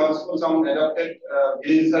village, what's called some adopted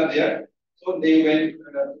villages are there. So they went to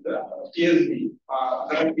the PSB,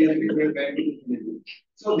 PSB went to the village.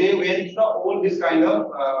 So they went to all this kind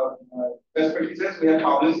of best practices we have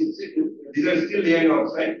published. These are still there on our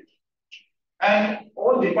website. And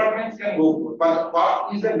all departments can go for, but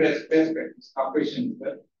what is the best practice? Question.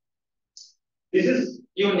 This is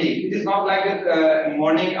unique. It is not like that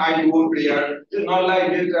morning I do prayer. It is not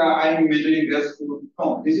like that I am measuring restful.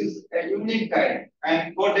 No, this is a unique time.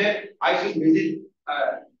 And for that, I should visit.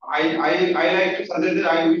 I like to suggest that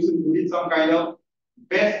I should visit some kind of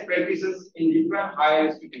best practices in different higher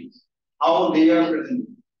institutions, how they are present.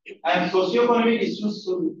 And socioeconomic issues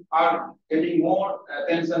are getting more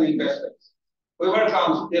attention in best practice. Whoever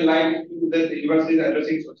comes, they like to that the university is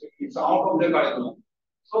addressing socioeconomic. It's out of the curriculum.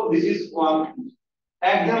 So this is one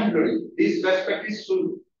exemplary. This best practice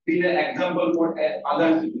should be the example for other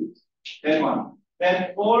institutes. Then one.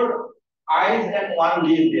 Then four I's and one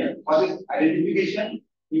D is there. What is identification,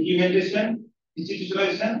 implementation,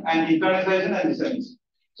 institutionalization, and internationalization and dissemination.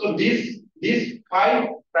 So these five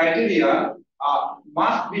criteria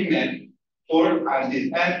must be met for this.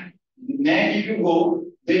 And then if you go,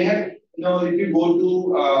 they have if you go to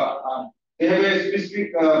they have a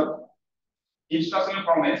specific instructional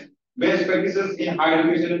format, best practices in higher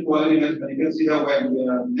education and quality investment. You can see the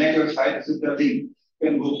NEC website. This is the link. You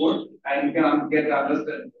can go for, and you can get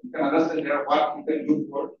understand. You can understand there what you can do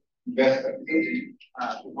for best practices in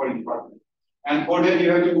for department. And for that,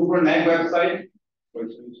 you have to go for NEC website.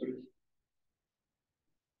 Sorry.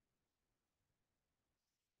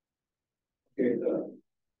 Okay, the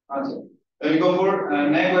answer. Then you go for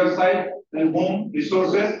NEC website, then home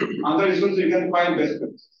resources. Under resources, you can find best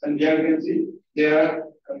practices. And here you can see there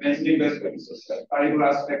are mentioning best practices.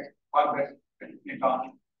 Curricular aspect, what best practices we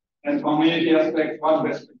found. And community aspect, what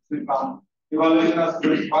best practices we found. Evaluation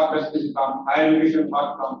aspect, what best practices we found. Higher education,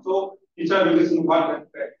 what found. So each education,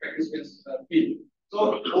 what best practices feel.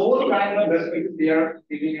 So all kinds of best practices they are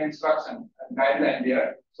giving instruction and guideline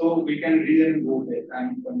there. So we can read and go there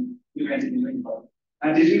and implement it.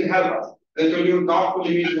 And this will help us. I told you not to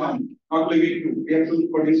limit one, not to limit two. We have to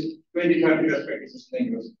produce 20, 30 best practices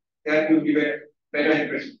language. That will give a better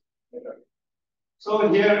impression. So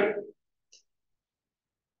here,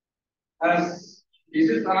 as this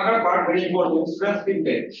is another part very important, student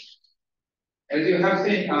feedback. As you have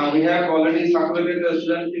seen, we have already circulated the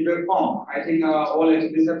student feedback form. I think all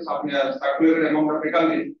entities have circulated among the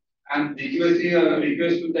faculty, and the QSC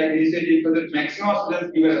request to take initiative so that maximum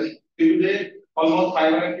students give us. Today, almost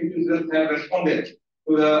 550 students have responded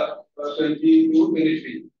to the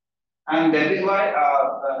 22-23, and that is why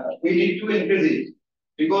we need to increase it,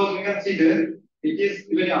 because we can see that it is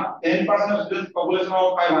even 10% of students population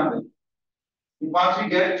of 500. Once we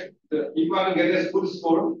get if we want to get a good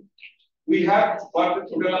score, we have what the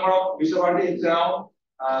total number of Vishwavarti is around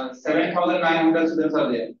 7,900 students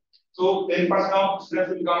are there. So 10% of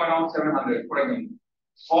students will come around 700, for example,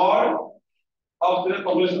 or of student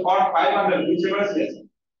population or 500, whichever is less.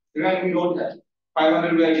 Even we don't have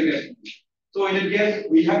 500, we are getting. So in that case,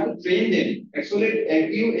 we have to train them. Actually,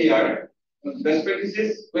 AQAR best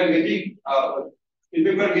practices we are getting.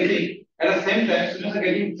 People are getting at the same time. Students are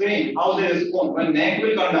getting trained how they respond when NEC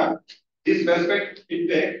will conduct this best practice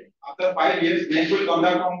feedback. After 5 years, NEC will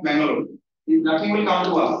conduct from Bangalore. If nothing will come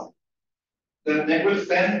to us, the NEC will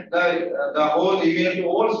send the whole email to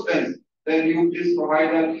all students. Then you please provide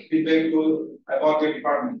the feedback to about your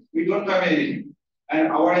department. We don't have anything, and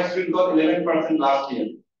our institute got 11% last year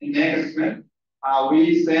in NEC assessment.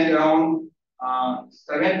 We sent around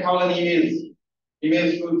 7,000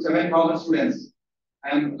 emails to 7,000 students,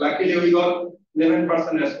 and luckily we got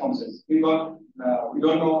 11% responses. We don't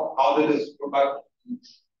know how that is, but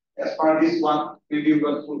as far as this one, maybe we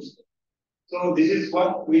got full score. So this is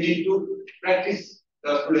what we need to practice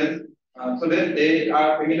the students so that they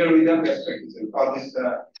are familiar with the best practices of this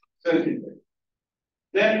self-feedback.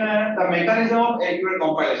 Then the mechanism of AQAR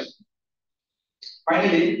compilation.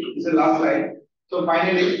 Finally, this is the last slide. So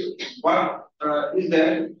finally, what is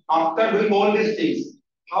there after doing all these things?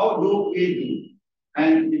 How do we do?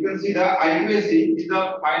 And you can see the IQAC is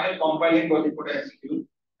the final compiling body for the institute,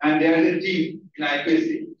 and there is a team in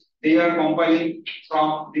IQAC. They are compiling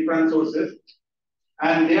from different sources,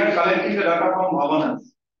 and they are collecting the data from Bhavanas.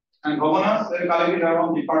 And Bhavanas, they are collecting data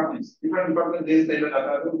from departments. Different departments, they send the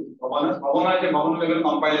data to Bhavanas. Bhavana is a Bhavana level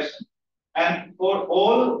compilation. And for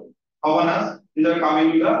all Bhavanas, these are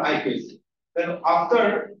coming to the IQAC. Then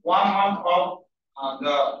after 1 month of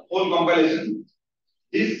the whole compilation,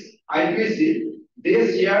 this IQAC,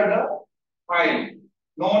 they share the file.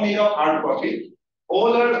 No need of hard copy.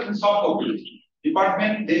 All are in soft copy.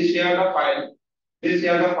 Department, they share the file. They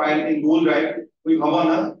share the file in Google Drive with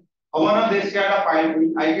Bhavana. Bhavana, they share the file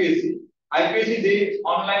with IQAC. IQAC, they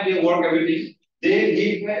online, they work everything. They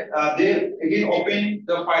give, they again open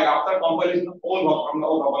the file after compilation of all from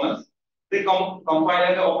all Bhavanas. They compile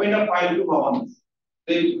and open the file to Bhavanas.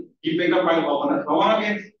 They give back the file to Bhavanas. Bhavana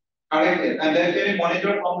gets corrected and then they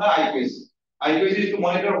monitor from the IQAC. IQAC is to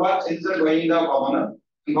monitor what changes are going in the governor.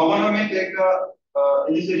 And governor may take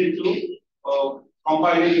initiative to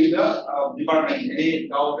compile it with the department. Any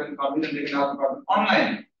doubt and confusion they can ask department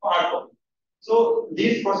online or hard copy. So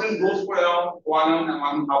this process goes for around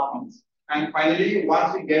 1.5 months. And finally,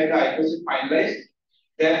 once we get the IQAC finalized,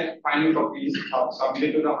 then final copy is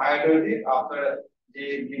submitted to the higher authority. After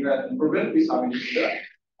they give an approval, we submit it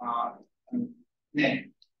to the NEC.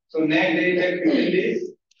 So NEC they take 15 days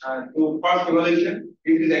to first evaluation.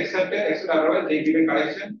 If it is accepted, otherwise they give a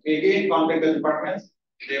correction. Again, contact the departments.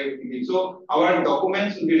 They will give. So our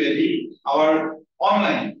documents will be ready. Our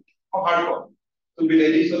online or hard copy will be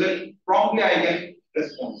ready so that promptly I can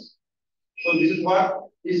respond. So this is what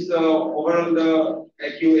is overall the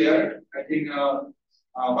AQAR. I think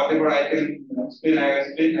whatever I can explain, I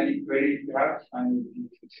explain. Any query you have,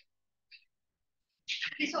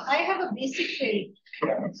 Okay, so I have a basic query.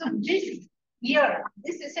 Yeah. So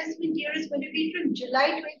this assessment year is going to be from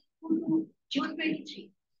July 22 to June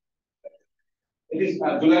 23. It is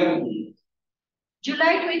July.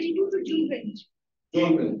 July 22 to June 23.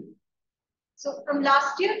 June 20. So from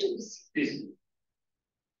last year to this year. Yes.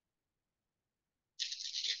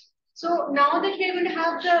 So now that we are going to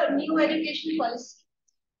have the new education policy,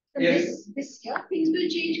 from Yes. this year, things will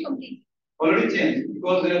change completely. Already changed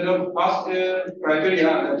because the first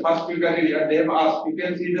criteria, the first few criteria, they have asked. You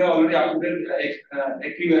can see the already updated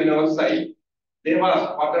AQAR on our site. They have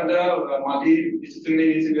asked what are the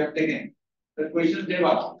multidisciplinary initiatives we have taken. The questions they have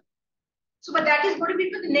asked. So, but that is going to be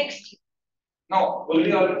for the next year. Now,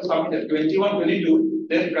 already submitted 21, 22,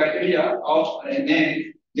 their criteria of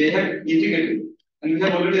NEC, they have integrated and we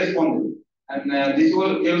have already responded. And this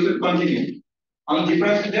will also continue. On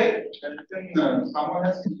difference with that, someone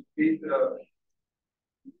has you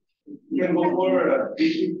can go for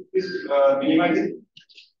this minimize it.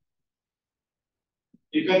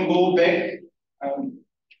 You can go back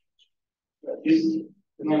this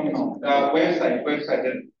no website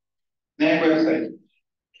NEC website.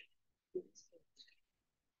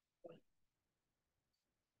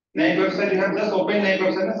 NEC website, you have just open NEC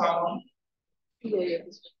website someone.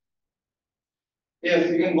 Yes,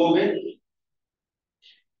 you can go back.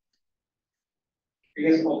 You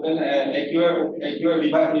can open AQAR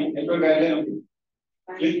guideline.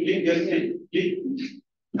 Click, just click.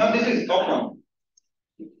 Now this is top one.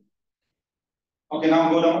 Okay, now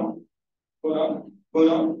go down. Further, go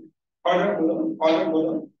down.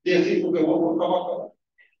 Yes, okay, come.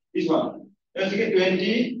 This one. Let's get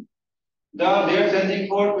 20. They are changing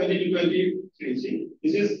for 20 to 23. See,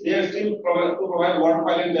 this is they are still to provide word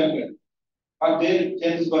file and template, but they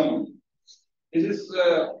change is going on. This is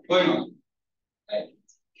going on. Right.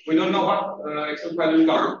 We don't know what Excel file will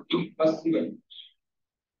come. First given.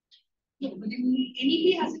 No, but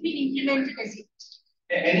NEP hasn't been implemented as yet.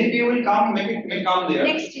 NEP will come, maybe may come there.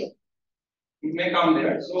 Next year. It may come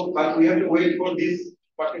there. So, but we have to wait for this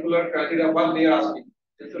particular criteria what they are asking.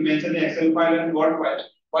 Just to mention the Excel file and word file,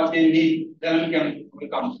 what they need, then will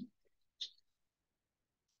come.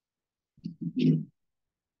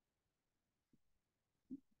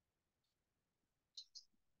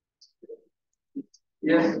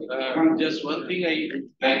 Yes, just one thing I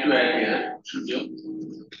like to add here, Surjya.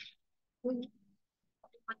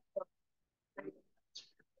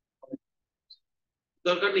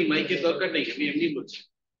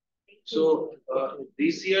 So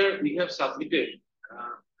this year we have submitted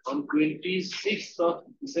on 26th of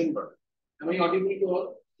December. Am I audible to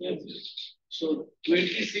all? Yes. So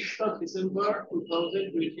 26th of December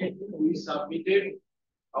 2022 we submitted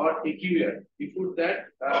our AQAR. Before that,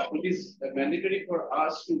 it is mandatory for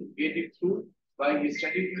us to get it through by the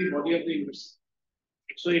statutory body of the university.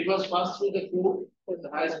 So it was passed through the court, the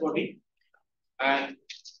highest body, and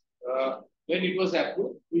when it was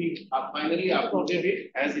approved, we finally uploaded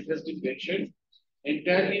it as it has been mentioned,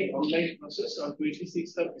 entirely online process on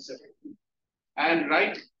 26th of December. And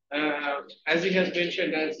right, as he has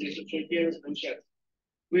mentioned, as Mr. Saikia has mentioned,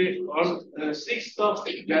 we on 6th of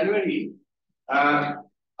January, our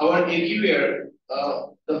AQAR,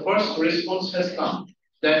 the first response has come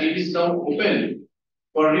that it is now open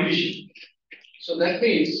for revision. So that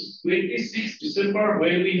means 26th December,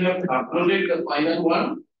 when we have uploaded the final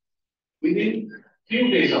one, within few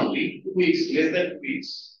days only, 2 weeks, less than 2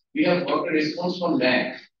 weeks, we have got a response from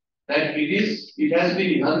NAC that it has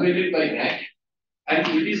been evaluated by NAC and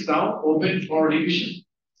it is now open for revision.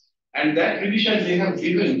 And that revision they have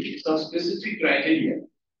given some specific criteria.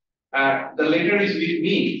 The letter is with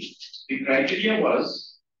me. The criteria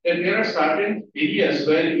was that there are certain areas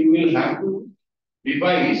where you will have to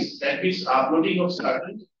revise, that means uploading of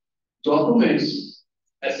certain documents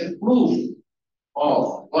as a proof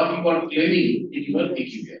of what you are claiming in your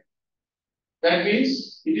AQAR. That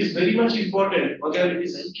means it is very much important whether it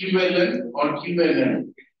is QLM or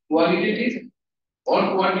QLM, qualitative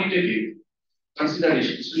or quantitative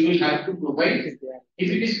considerations. You will have to provide. If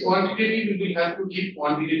it is quantitative, you will have to give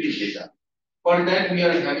quantitative data. For that, we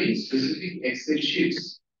are having specific Excel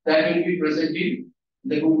sheets that will be presented in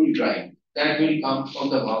the Google Drive. That will come from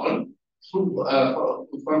the Bhavan through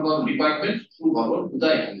from the department through Bhavan to the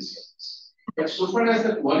IQAC. But so far as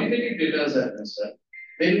the qualitative data is concerned,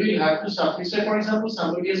 then we will have to submit. Say, for example,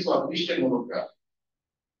 somebody has published a monograph.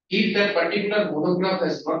 If that particular monograph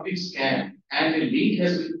has not been scanned and a link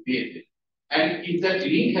has been created, and if that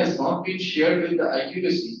link has not been shared with the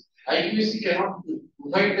IQAC cannot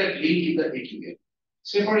provide that link in the AQA.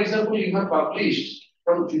 Say, for example, you have published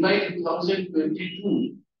from July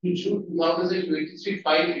 2022 to June 2023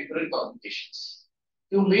 5 different publications.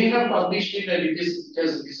 You may have published it and it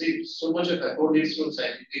has received so much of accordance from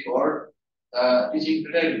scientific or teaching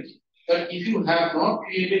credibility. But if you have not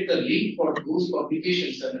created the link for those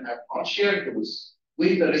publications and have not shared those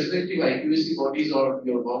with the respective IQAC bodies or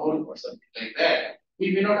your government or something like that,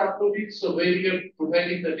 we may not upload it. So when we are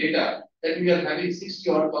providing the data that we are having 60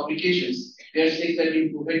 odd publications, they are saying that you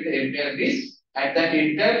provide the entire list, and that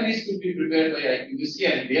entire list will be prepared by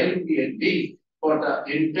IQAC, and there will be a link for the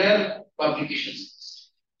entire publications.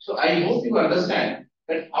 So I hope you understand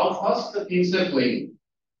that how fast the things are going.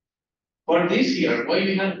 For this year, why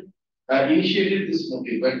we have initiated this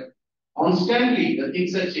motive, but constantly the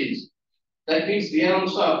things are changing. That means we are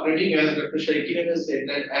also upgrading, as Dr. Saikia has said,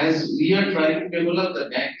 that as we are trying to develop, the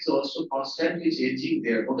NAC is also constantly changing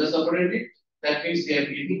their modus operandi. That means they are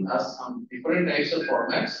giving us some different types of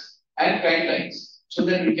formats and guidelines so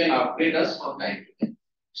that we can upgrade us from time to time.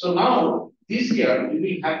 So now, this year, we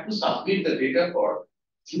will have to submit the data for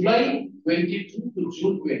July 22 to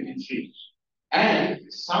June 23. And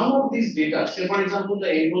some of these data, say for example, the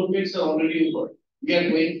enrollments are already over. We are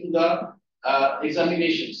going through the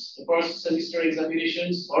examinations, the first semester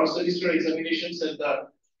examinations, or semester examinations, and the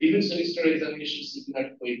even semester examinations is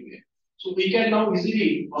not going there. So we can now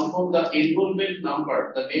easily confirm the enrollment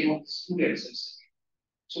number, the name of the students, etc.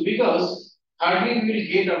 So because hardly we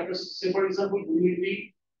will get after, say for example, we will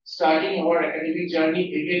be starting our academic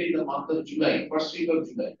journey again in the month of July, first week of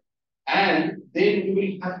July. And then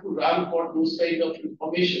we will have to run for those kind of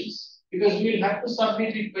informations because we will have to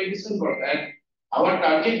submit it by December. And our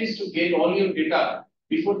target is to get all your data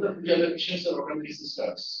before the pre-allocations or organization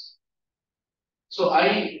starts. So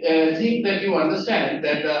I think that you understand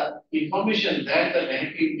that the information that the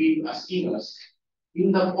bank will be asking us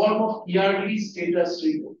in the form of yearly status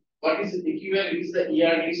report. What is the AQAR? It is the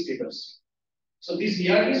yearly status. So this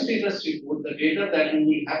yearly status report, the data that you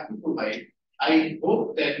will have to provide, I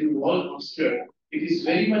hope that you all consider it is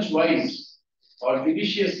very much wise or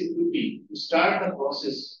judicious it would be to start the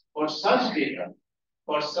process for such data,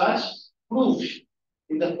 for such proof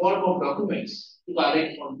in the form of documents to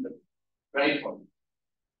collect from the right form.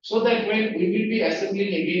 So that when we will be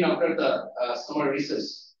assembling again after the summer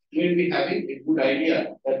recess, we will be having a good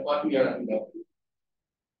idea that what we are doing.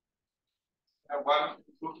 One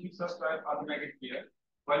two things just I want to make it clear.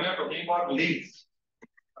 When you are talking about links,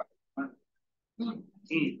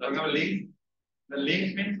 link. The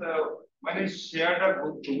link means when you share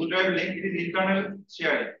the Google Drive link, it is internal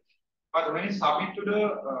sharing. But when you submit to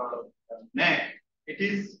the NAC, it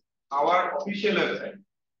is our official website,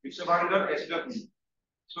 vishwabharati.ac.in.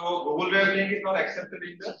 So Google Drive link is not accepted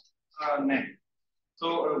in the NAC.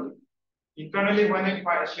 So internally, when you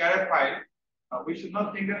share a file, we should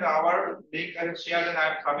not think that our link I have shared and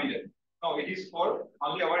I have submitted. No, it is for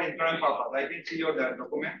only our internal purpose. I can see your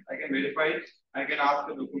document, I can verify it, I can ask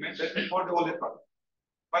the document. That is for the whole purpose.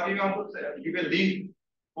 But if you want to give a link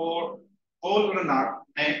for whole or not,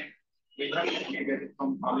 we have to get it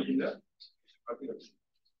from public in the document.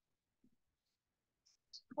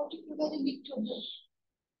 How to provide a link to the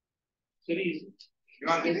Very easy. You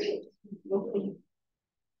want this?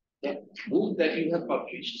 The book that you have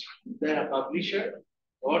published, the publisher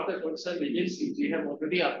or the concerned agency, they have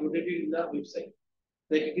already uploaded it in the website.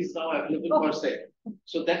 That it is now available for sale.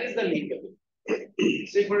 So that is the link of it.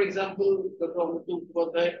 Say for example,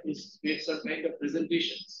 the is made some kind of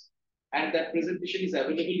presentations, and that presentation is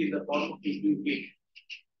available in the form of YouTube link.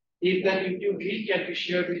 If that YouTube link can be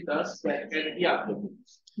shared with us, that can be uploaded.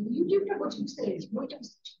 YouTube coaching stage.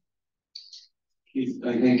 Yes,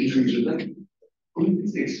 thank you, Surjya. Could you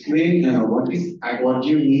please explain what do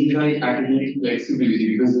you mean by academic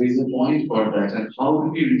flexibility? Because there is a point for that, and how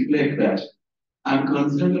do we reflect that? I'm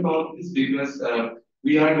concerned about this because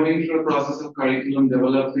we are going through a process of curriculum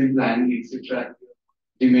development, planning, etc.,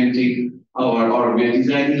 implementing or we are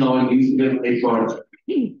designing our new syllabus for.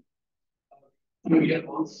 We are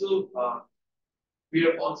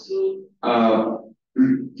also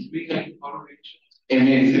we can collaborate.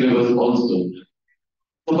 MA syllabus also.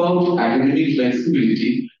 About academic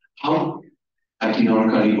flexibility, how in our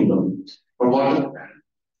curriculum or what?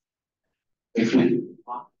 Excellent.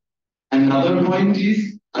 Another point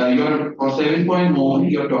is you're for 7.1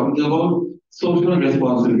 you're talking about social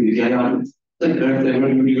responsibility. I understand that there are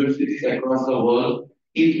several universities across the world,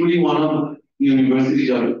 including one of universities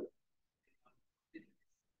are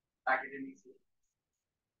Academic.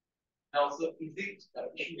 And also, is it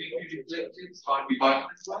should be reflected or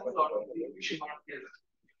department wise or we should not get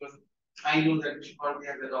because I know that we should not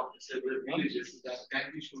have adopted several villages that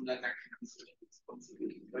can be shown as academic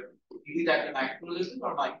responsibility. But is it at a macro level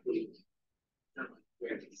or micro level?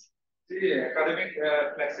 See, academic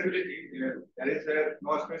flexibility, there is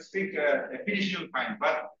no specific definition you find.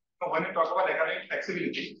 But when you talk about academic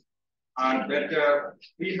flexibility, that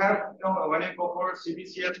we have, when you go for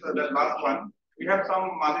CBCS, the last one, we have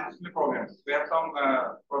some multidisciplinary programs. We have some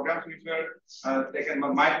programs which were taken by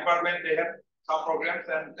my department. They have some programs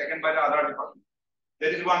and taken by the other department. There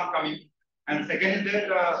is one coming. And second is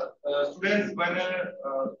that students, when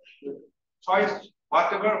choice, what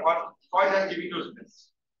choice I'm giving to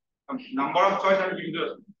students, number of choice I'm giving to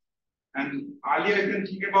students. And earlier you can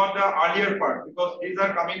think about the earlier part because these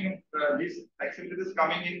are coming, these activities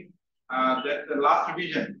coming in that the last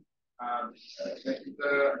revision, that is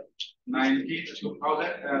the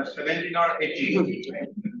 2017 or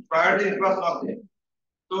 18. Prior to it was not there.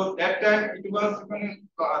 So that time it was when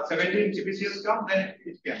 17 CBCS come, then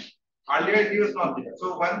it came. Earlier it was not there.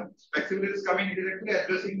 So when flexibility is coming, it is actually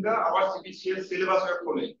addressing our CBCS syllabus we are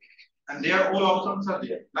following. And their all options are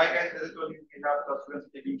there. Like I said, we have the students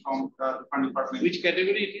taking from the different departments. Which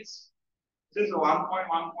category it is? This is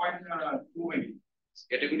 1.1.2 maybe.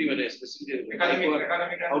 Category one, especially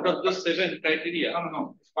Academic. out of the 7 criteria.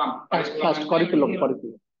 No, it's one. First curriculum.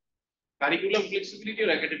 Curriculum flexibility or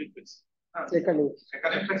academic flexibility?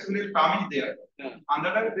 Academic flexibility term is there. Yeah.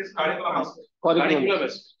 Under this curriculum aspect. Curriculum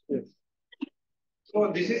aspect. Yes. So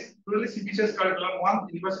this is really CBCS curriculum. One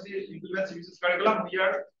university implements CBCS curriculum. We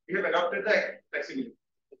have adopted the flexibility.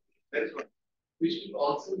 That is one. Which will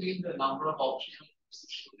also mean the number of optional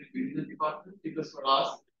courses within the department because for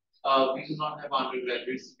us, we do not have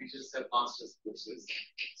undergraduates, we just have master's courses.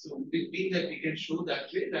 So we mean that we can show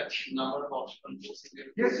that way that the number of optional courses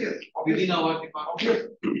Yes. within our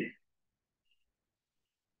department.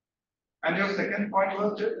 And your second point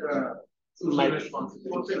was that Social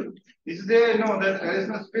responsibility. this is there that there is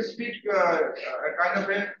no specific kind of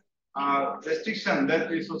a restriction that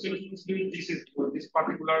the social responsibility this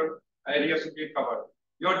particular area should be covered.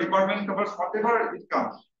 Your department covers whatever it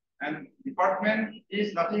comes. And department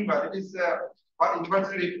is nothing but it is what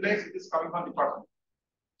university reflects, it is coming from department.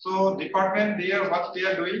 So department what they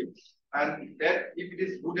are doing, and that if it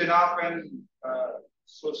is good enough and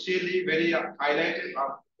socially very highlighted,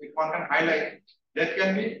 if one can highlight, that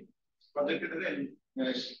can be projected as the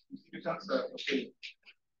institutions socially.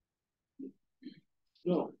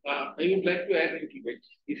 No, I would like to add a little bit.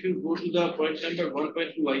 If you go to the point number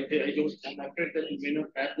 1.2, I'm afraid that you may not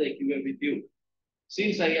have the AQAR with you.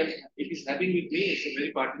 Since it is having with me, it's a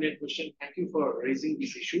very pertinent question. Thank you for raising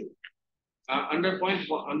this issue. Under point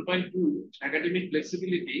 1.2, academic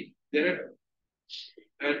flexibility, there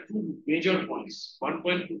are two major points.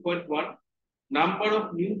 1.2.1, number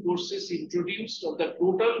of new courses introduced of the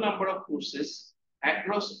total number of courses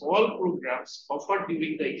across all programs offered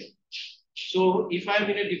during the year. So if I'm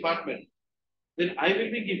in a department, then I will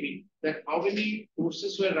be giving that how many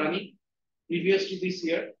courses were running previous to this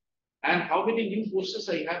year and how many new courses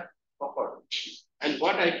I have offered. And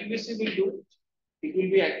what IQAC will do, it will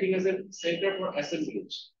be acting as a center for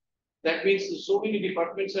assemblage. That means so many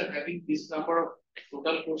departments are having this number of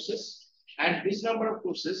total courses and this number of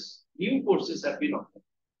courses, new courses have been offered.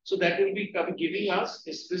 So that will be giving us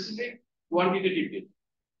a specific quantitative data.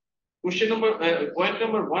 Question number, point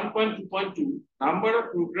number 1.2.2, number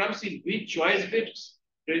of programs in which choice-based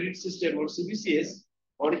credit system or CBCS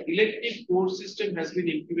or elective course system has been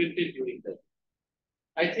implemented during that.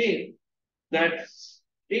 I think that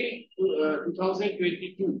till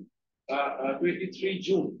 2022, 23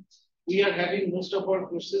 June, we are having most of our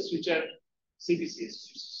courses which are CBCS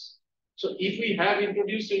courses. So if we have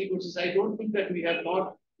introduced any courses, I don't think that we have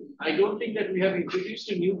introduced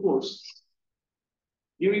a new course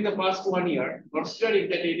during the past 1 year, considering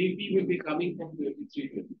that NEP will be coming from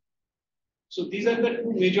 23-20. So these are the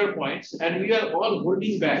two major points, and we are all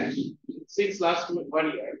holding back since last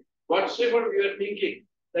 1 year. Whatsoever we are thinking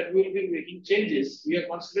that we will be making changes. We are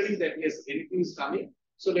considering that yes, anything is coming.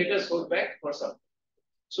 So let us hold back for some.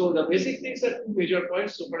 So the basic things are two major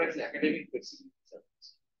points so far as academic flexibility.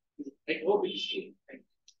 I hope it's clear. Thank you.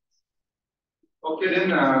 Okay,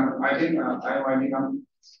 then I think I'm winding up.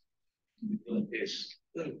 Yes.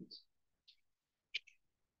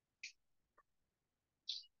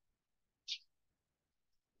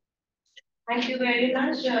 Thank you very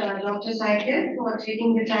much, Dr. Saikia, for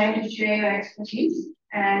taking the time to share your expertise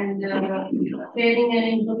and sharing an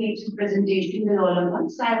informative presentation with all of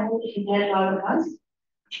us. I hope it helped all of us.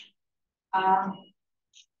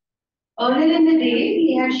 Earlier in the day,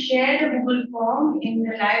 we had shared a Google form in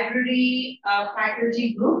the library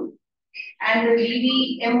faculty group and the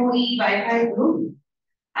GD MOE Wi-Fi group,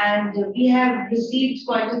 and we have received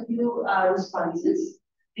quite a few responses.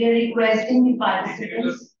 We are requesting the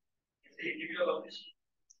participants.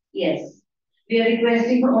 Yes, we are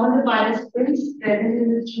requesting all the participants present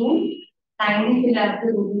in this room kindly fill up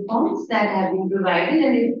the Google forms that have been provided,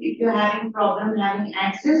 and if you're having problem having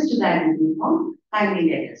access to that Google form, kindly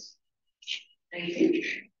let us. Thank you.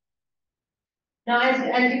 Now,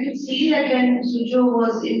 as you can see that when Surjya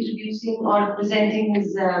was introducing or presenting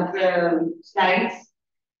his slides,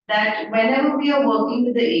 that whenever we are working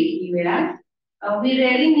with the AQAR, we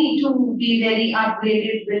really need to be very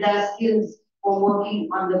upgraded with our skills for working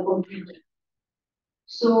on the computer.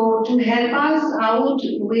 So to help us out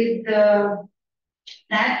with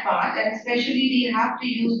that part, and especially we have to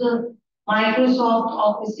use the Microsoft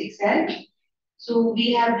Office Excel. So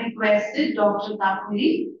we have requested Dr.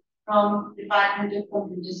 Kakali from Department of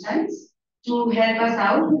Computer Science to help us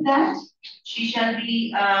out with that. She shall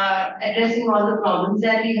be addressing all the problems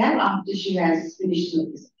that we have after she has finished her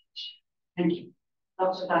presentation. Thank you.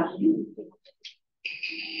 Dr. Kakali.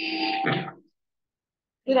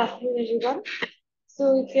 Good afternoon, everyone.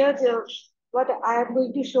 So here, what I am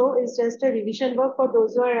going to show is just a revision work for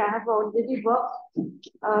those who have already worked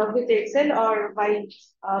with Excel or by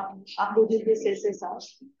uploading this SSR.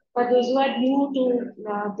 For those who are new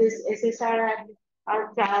to this SSR and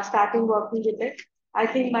are starting working with it, I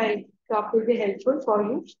think my talk will be helpful for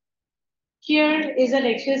you. Here is an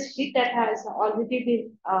Excel sheet that has already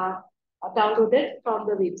been downloaded from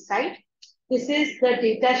the website. This is the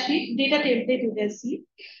data sheet, data template you can see.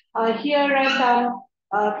 Here are some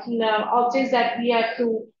objects that we have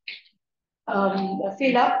to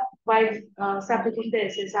fill up while submitting the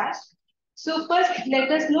SSR. So first,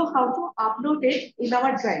 let us know how to upload it in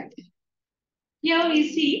our drive. Here we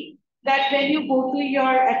see that when you go to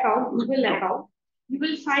your account, Google account, you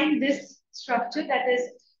will find this structure that is,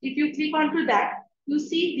 if you click onto that, you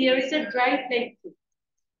see there is a drive link.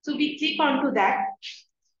 So we click onto that.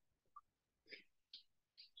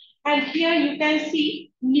 And here you can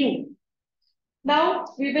see new. Now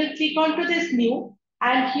we will click onto this new,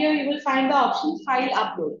 and here you will find the option file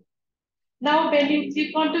upload. Now when you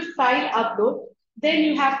click onto file upload, then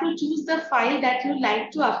you have to choose the file that you like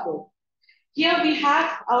to upload. Here we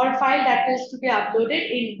have our file that is to be uploaded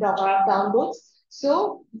in the downloads.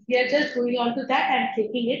 So we are just going on to that and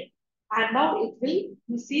clicking it. And now it will,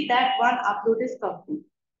 you see that one upload is complete.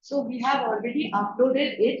 So we have already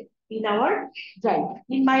uploaded it in our drive,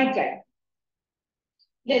 in my drive.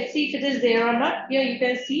 Let's see if it is there or not. Here you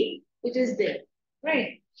can see it is there,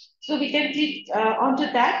 right? So we can click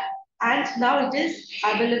onto that, and now it is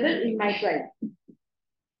available in my drive.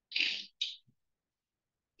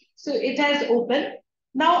 So it has opened.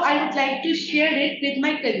 Now I would like to share it with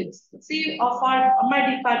my colleagues, see of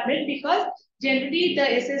my department, because generally the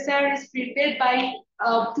SSR is prepared by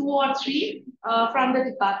 2 or 3 from the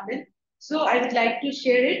department. So I would like to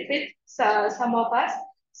share it with some of us.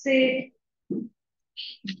 Say,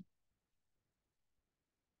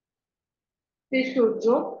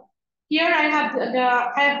 Surjya. Here I have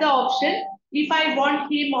the option. If I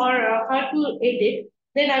want him or her to edit,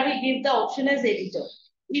 then I will give the option as editor.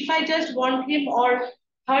 If I just want him or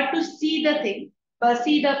her to see the thing,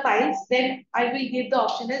 see the files, then I will give the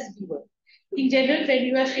option as viewer. In general, when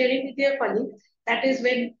you are sharing with your colleagues, that is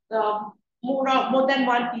when more than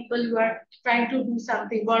one people you are trying to do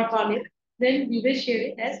something, work on it, then we will share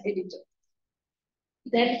it as editor.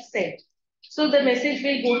 Then send. So the message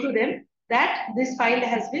will go to them that this file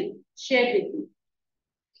has been shared with you.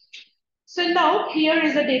 So now here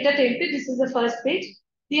is a data template. This is the first page.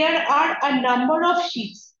 There are a number of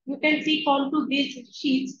sheets. You can click onto these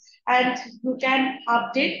sheets and you can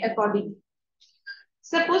update accordingly.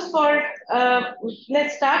 Suppose for,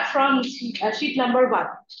 let's start from sheet number 1.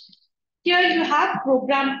 Here you have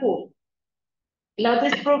program code. Now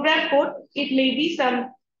this program code, it may be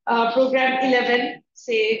some program 11,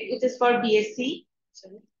 say it is for BSc.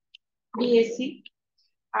 BSc.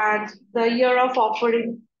 and the year of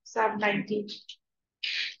offering some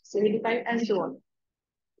 1975 and so on.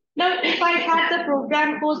 Now, if I have the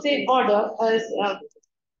program codes in order as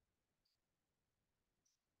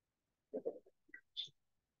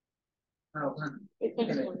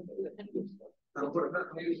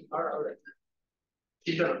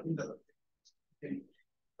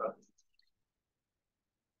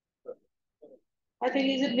I think,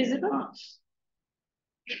 is it visible?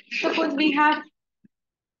 Suppose we have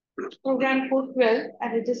program code 12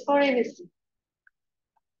 and it is for NSC.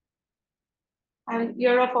 And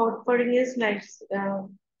year of offering is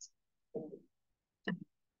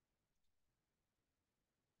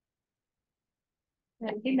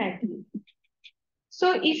 1990.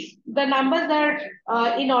 So if the numbers are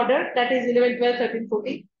in order, that is 11, 12, 13,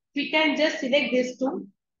 14, we can just select these two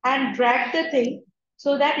and drag the thing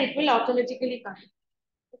so that it will automatically come.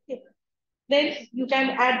 Okay. Then you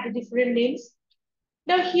can add the different names.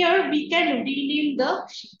 Now here we can rename the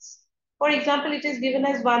sheets. For example, it is given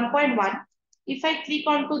as 1.1. If I click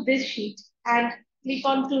onto this sheet and click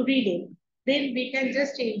on to rename, then we can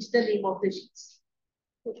just change the name of the sheets.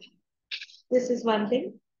 Okay. This is one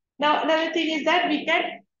thing. Now, another thing is that we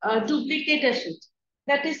can duplicate a sheet.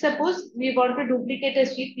 That is, suppose we want to duplicate a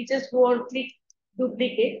sheet, we just go and click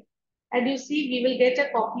duplicate, and you see we will get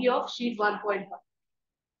a copy of sheet 1.1.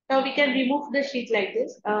 Now we can remove the sheet like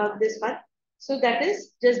this one. So that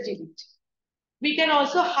is just delete. We can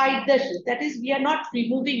also hide the sheet. That is, we are not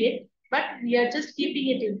removing it, but we are just keeping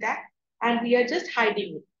it intact and we are just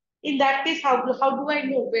hiding it. In that case, how do I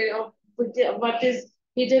know what is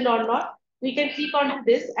hidden or not? We can click on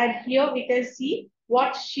this and here we can see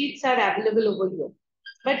what sheets are available over here.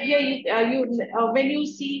 But here when you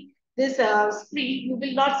see this screen, you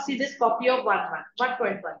will not see this copy of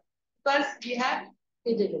 1.1 because we have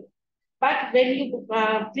hidden it. But when you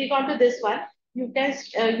click onto this one, you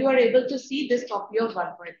are able to see this copy of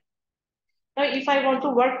 1.1. Now, if I want to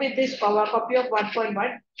work with this copy of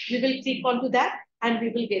 1.1, we will click onto that and we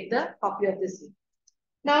will get the copy of this.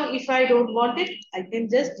 Now, if I don't want it, I can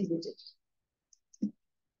just delete it.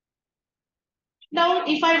 Now,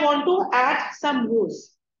 if I want to add some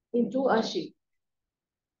rows into a sheet,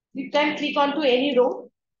 you can click onto any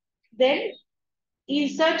row, then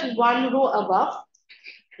insert one row above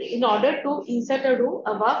in order to insert a row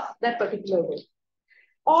above that particular row.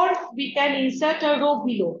 Or we can insert a row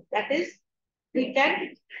below. That is, we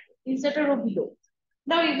can insert a row below.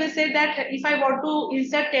 Now, you will say that if I want to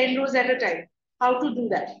insert 10 rows at a time, how to do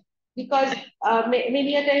that? Because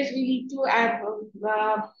many a times we need to add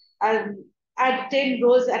 10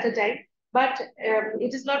 rows at a time, but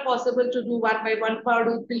it is not possible to do one by one, for it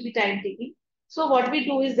will be time taking. So what we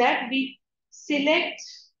do is that we select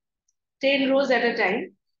 10 rows at a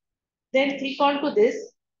time, then click on to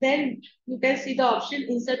this, then you can see the option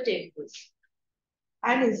insert 10 rows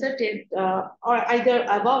and insert 10 or either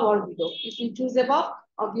above or below. If you choose above,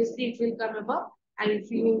 obviously it will come above, and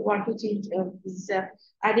if you want to change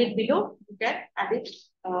add it below, you can add it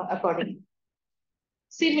accordingly.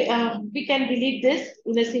 See, we can delete this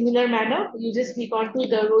in a similar manner. You just click on to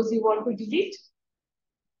the rows you want to delete.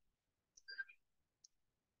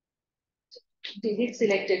 Delete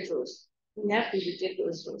selected rows. We have deleted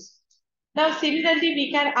those rows. Now, similarly,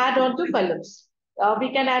 we can add on to columns.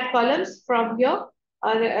 We can add columns from here.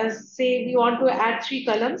 Say we want to add 3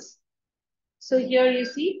 columns. So here you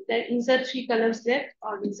see that insert 3 columns left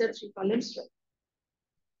or insert 3 columns right.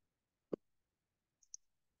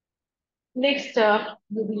 Next,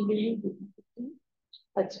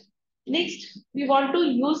 next, we want to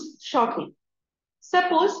use sorting.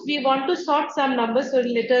 Suppose we want to sort some numbers, so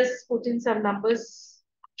let us put in some numbers.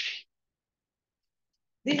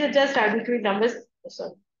 These are just arbitrary numbers.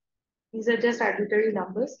 Sorry. These are just arbitrary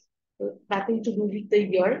numbers, so nothing to do with the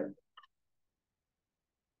year.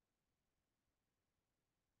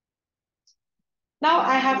 Now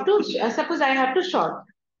I have to, suppose I have to sort.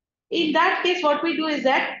 In that case, what we do is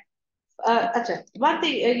that, one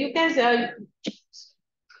thing,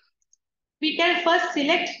 we can first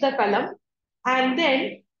select the column and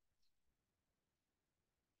then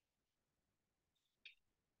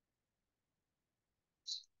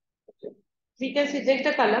we can select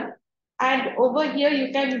the column and over here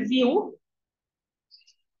you can view.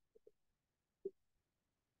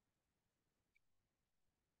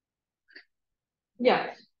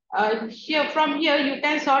 Yeah, here from here you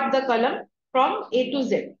can sort the column from A to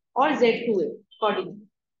Z or Z to A accordingly.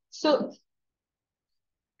 So,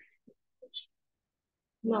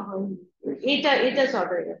 no, এটা sorted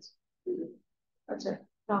হয়ে গেছে। আচ্ছা,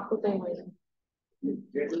 না কোথায় হয়ে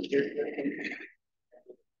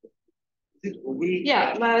Is it oval?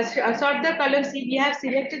 Yeah, sort the column C. We have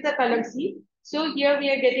selected the column C. So here we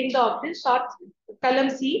are getting the option sort column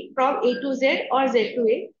C from A to Z or Z to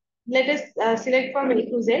A. Let us select from A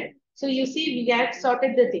to Z. So you see we have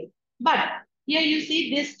sorted the thing. But here you see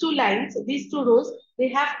these two lines, these two rows, they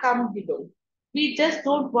have come below. We just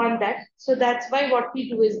don't want that. So that's why what we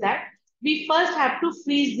do is that we first have to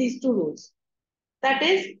freeze these two rows. That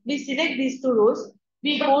is, we select these two rows,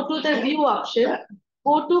 we go to the view option,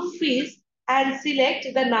 go to freeze and select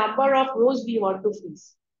the number of rows we want to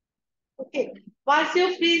freeze. Okay. Once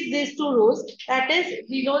you freeze these two rows, that is,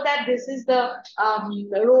 we know that this is the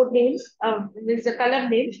row names, this is the column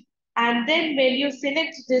name. And then when you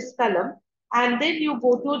select this column, and then you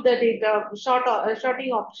go to the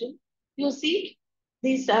sorting option, you see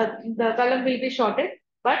this the column will be sorted,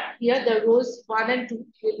 but here the rows 1 and 2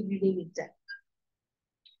 will remain intact.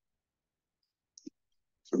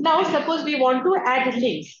 Now, suppose we want to add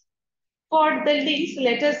links. For the links,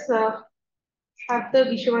 let us have the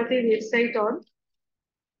Vishwamati website on.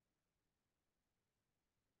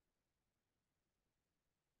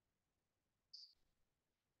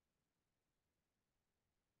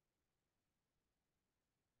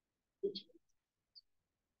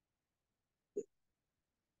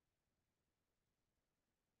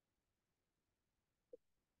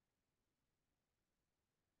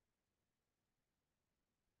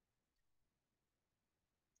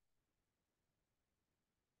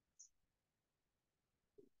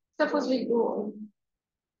 Suppose we go on.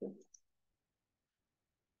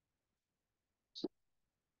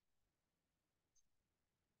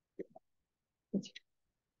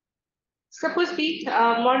 Suppose we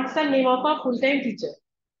want some name of a full-time teacher.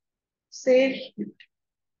 Say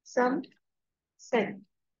some send.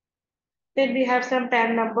 Then we have some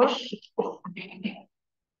PAN number,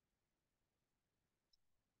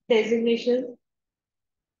 designation,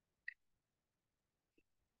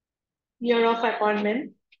 year of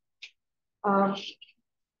appointment. Now,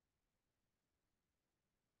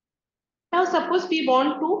 suppose we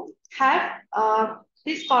want to have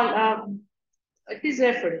this this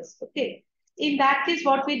reference. Okay. In that case,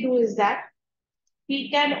 what we do is that we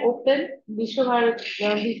can open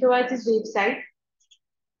Vishwamati's website.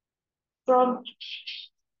 From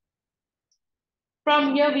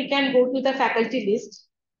here, we can go to the faculty list.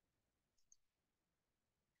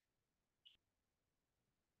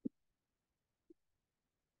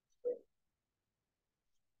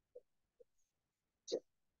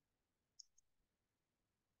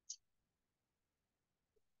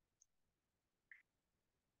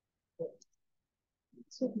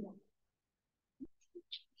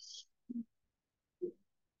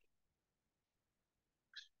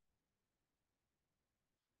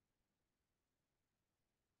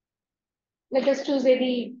 Let us choose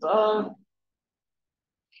any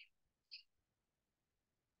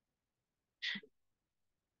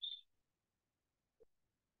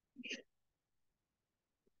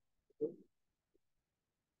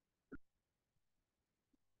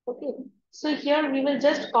okay. So here we will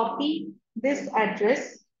just copy this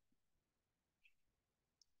address.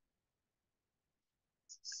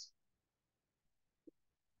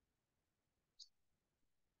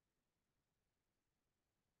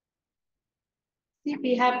 See,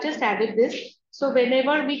 we have just added this. So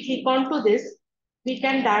whenever we click onto this, we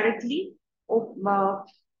can directly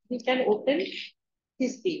we can open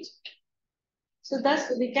this page. So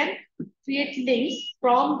thus we can create links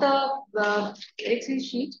from the Excel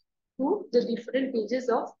sheet to the different pages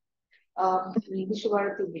of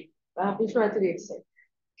Vishwamati website.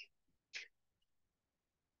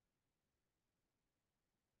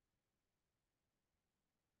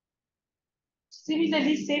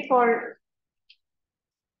 Similarly, say for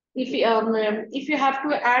if you have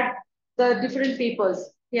to add the different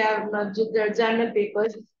papers, yeah, the journal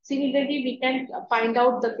papers. Similarly, we can find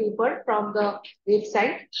out the paper from the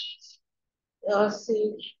website.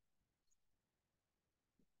 Say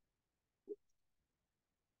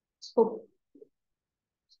scope.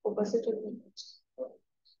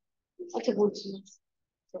 अच्छा बोलছি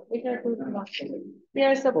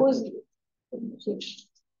here suppose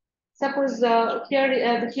here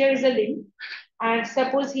is a link and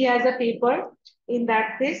suppose he has a paper in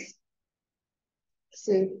that case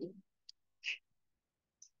say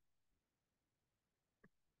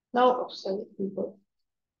now sorry paper.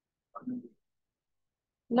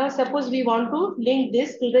 Now suppose we want to link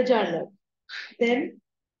this to the journal, then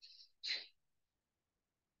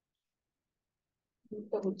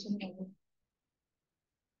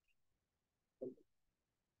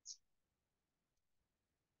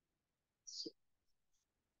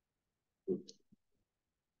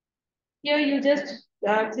here you just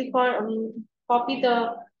click on copy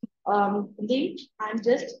the link and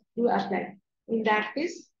just do apply. In that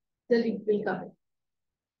case, the link will come.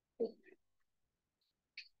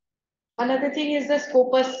 Another thing is the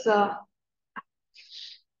Scopus.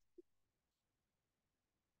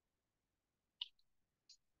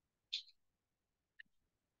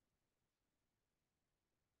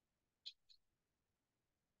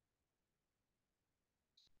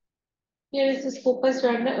 Here is the Scopus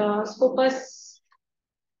journal. Scopus.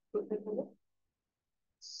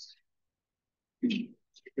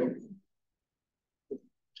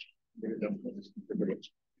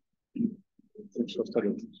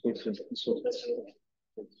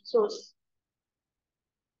 Source.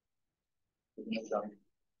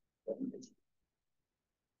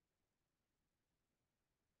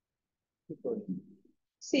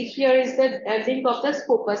 See, here is the link of the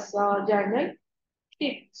Scopus journal.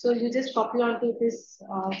 Okay, so you just copy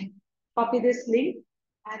this link,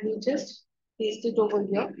 and you just paste it over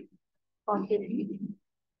here on the link,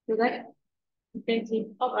 so that you can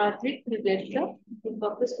click to get the link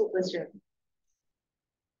of the Scopus journal.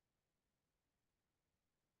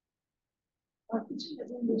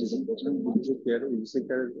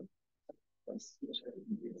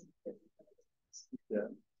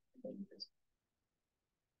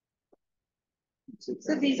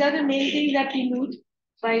 So these are the main things that we need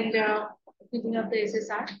while picking up the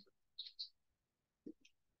SSR.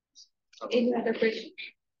 Any other question?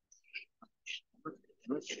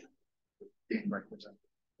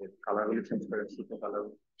 Color will change for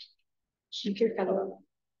color. Sheet color.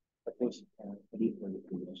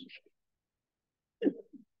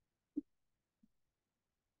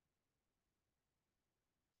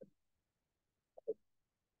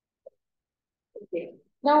 Okay.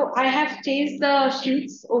 Now I have changed the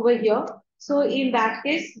sheets over here. So in that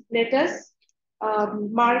case, let us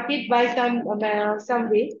mark it by some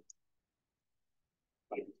way.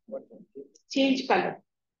 Change color.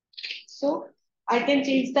 So I can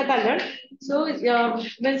change the color. So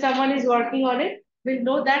when someone is working on it, we'll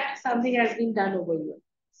know that something has been done over here.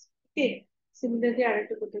 Okay. Similarly, I have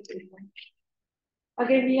to put it in one.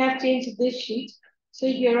 Again, we have changed this sheet. So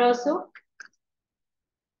here also,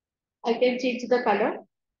 I can change the color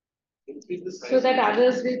so that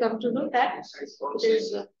others will come to know that it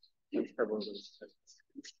is.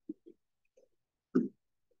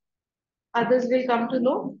 Others will come to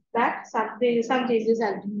know that some changes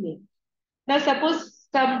have been made. Now, suppose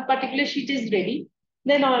some particular sheet is ready,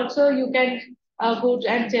 then also you can go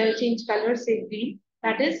and change color, say green.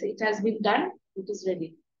 That is, it has been done, it is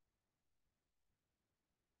ready.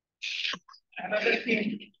 Another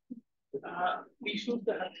thing, we should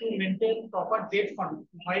have to maintain proper date format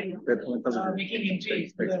while making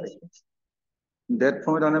entries. That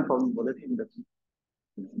format on a problem,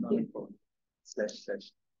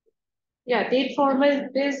 slash. Yeah, date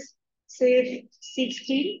format is say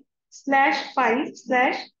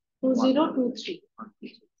 16/5/2023.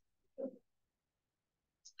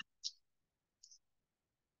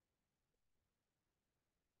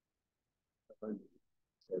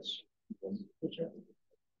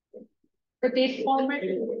 The date format.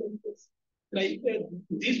 Like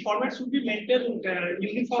these formats should be maintained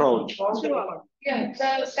uniform. Yeah,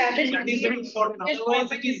 the standard. That is very important.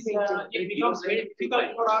 Otherwise, it becomes very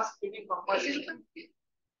difficult for us to be properly.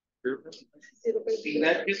 In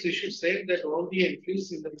that case, we should say that all the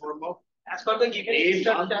entries in the form of As per the given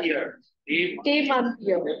Day, month,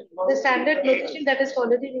 year. The standard notation that is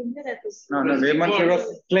followed in India, that is. No, day month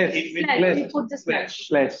was slash. We put the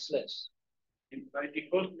slash. By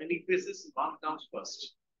default, many cases, month comes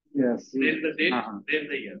first. Yes. Then the date, then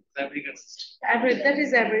the year. That we can system. Average, that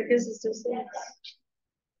is American system.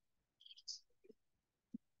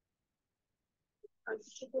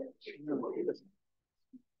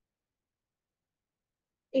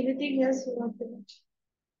 Anything else you want to know?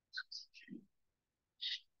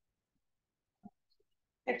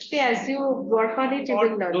 Actually, as you work on it, you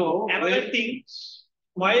will learn. No, another thing,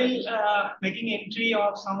 while making entry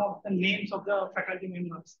of some of the names of the faculty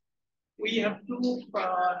members, we have to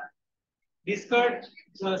discard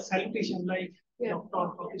the salutation like doctor,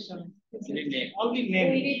 professor, all the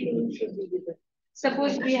names.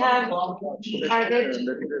 Suppose we have added.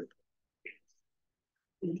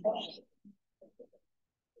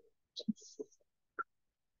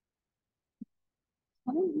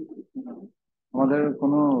 আমাদের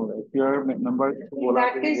কোনো AQAR number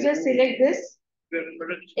That is, just select this,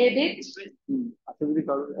 edit,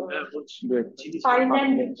 find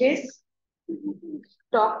and replace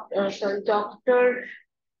doctor,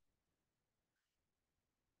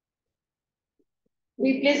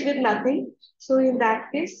 replace with nothing. So in that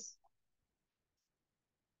case,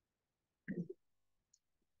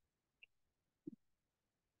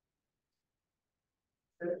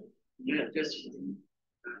 Yeah, just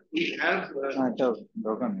we have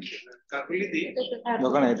Kakali,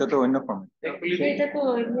 দোকানে এটা তো অন্য form এটা তো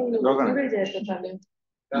দোকানে উড়ে যায় তো তাহলে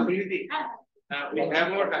Kakali, we have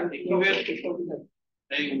our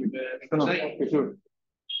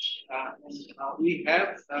we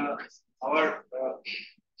have our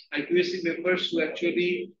IQAC members who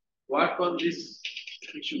actually work on these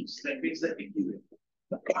issues. That means the equivalent.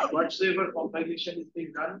 Whatsoever compilation is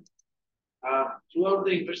being done throughout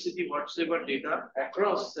the university, whatsoever data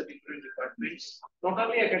across the different departments, not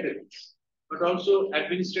only academics, but also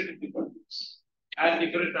administrative departments and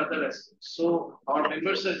different other aspects. So our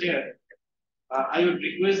members are here. I would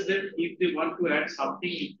request them if they want to add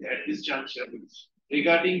something at this juncture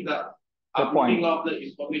regarding the uploading of the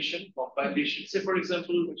information compilation. Say, for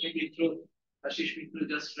example, maybe through Ashish Mitra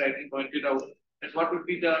just rightly pointed out that what would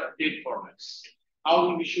be the date formats, how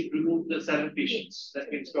we should remove the salutations, that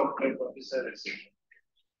means doctor, professor, etc.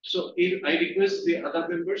 So, if I request the other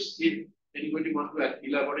members, if anybody want to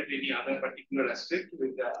elaborate any other particular aspect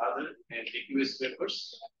with the other AQS members,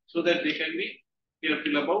 so that they can be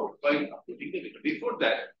careful about while uploading the data. Before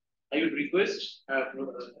that, I would request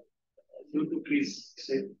you to please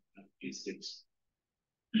say these things.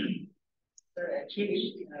 Actually,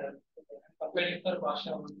 comparing for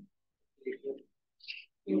Basha,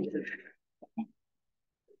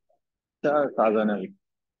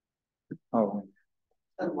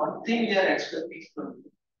 one thing we are expecting from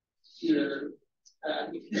you,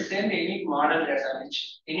 if you send any model data, which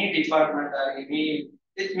any department or any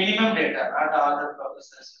with minimum data, not all the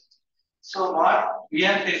professors. So what we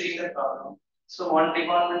are facing the problem. So one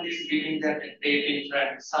department is giving that date in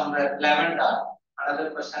front, somewhere 11 star, another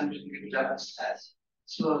person will give 11 stars.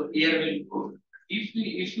 So here will go.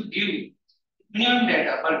 If you give minimum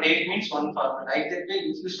data per date means one format. Like that way,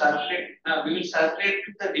 if you circulate, we will circulate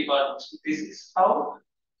to the departments. This is how,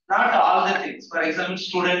 not all the things. For example,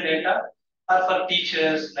 student data or for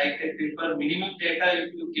teachers, like that for minimum data,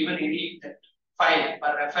 if you given any file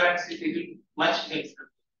for reference, it will be much helpful.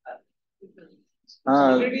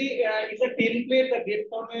 Already is a template, the date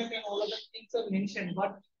format and all of the things are mentioned,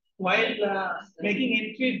 but while making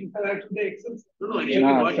entry to the Excel. There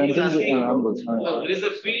is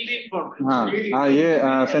a field in format.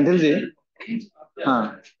 Senthil ji.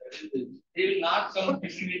 They will not come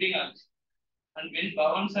meeting us. And when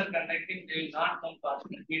Bhavans are conducting, they will not come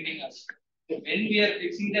meeting us. So when we are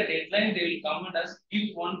fixing the deadline, they will come and us give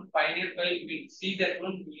one pioneer file, we will see that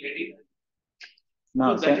one, we will edit.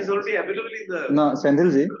 No, that is already available in the. No,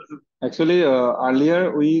 Senthil ji. Actually,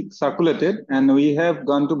 earlier we circulated and we have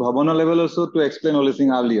gone to Bhavana level also to explain all this thing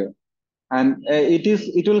earlier. And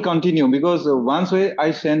it will continue because once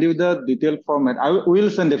I send you the detailed format, we will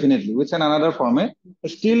send definitely. We send another format.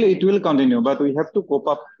 Still, it will continue, but we have to cope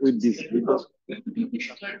up with this because. We'll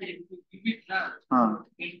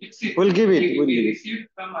give it. We'll give it.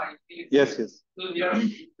 Yes, yes. So we are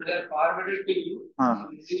forwarded to you.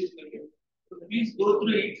 So please go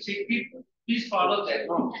through it, check it. Please follow that.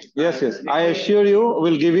 Yes, yes. I assure you,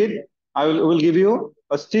 we'll give it. Will give you.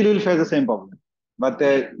 Still, will face the same problem. But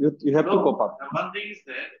you have to cope up. One thing is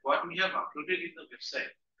that what we have uploaded in the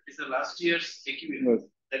website is the last year's equivalent. Yes.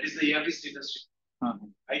 That is the yearly status.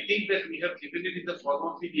 I think that we have given it in the form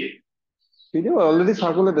of PDF. Video already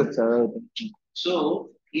circulated, sir. So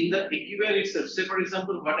in the equivalent itself, say for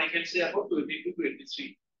example, what I can say about 22,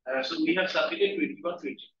 23. So we have submitted 21,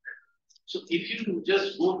 20. So if you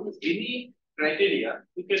just go to any criteria,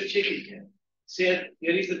 you can check it here. Say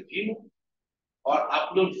there is a view or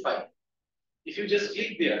upload file. If you just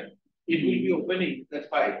click there, it will be opening that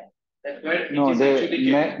file. That where no, it is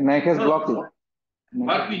actually Mac has blocked it.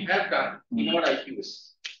 What we have done in our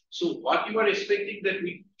IQS. So what you are expecting that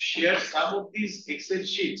we share some of these Excel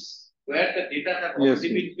sheets where the data have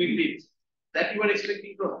already been filled in. That you are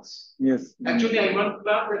expecting from us. Yes. Actually, I want to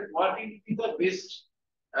learn that what will be the best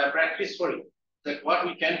practice for you. That what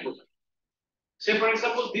we can put. Say for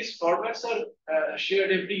example, these formats are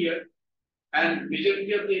shared every year. And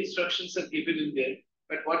majority of the instructions are given in there.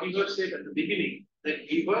 But what you have said at the beginning, that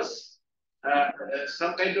give us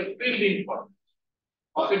some kind of built-in form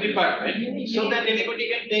of a department, so that anybody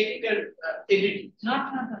can take it and edit it.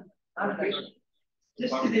 Not.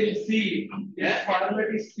 Just they will see. Yeah.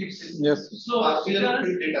 Format is fixed. Yes. So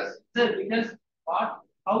because how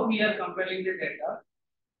we are comparing the data,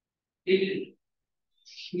 we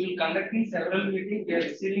will conducting several meetings, we are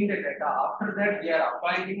receiving the data. After that, we are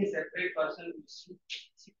appointing a separate person to sit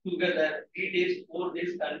together 3 days, 4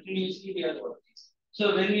 days, continuously we are working.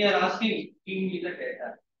 So when we are asking, give me the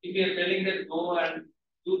data. If we are telling that go and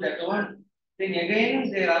do that one, then again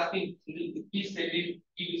they are asking, please tell me,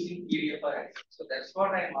 using PDF for access. So that's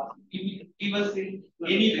what I'm asking. Give us in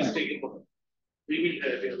any mistake. We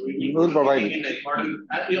will provide it.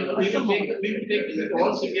 We will take it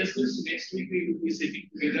all seriousness. Next week we will be sitting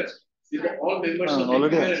together with all members of the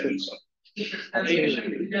already AQAR.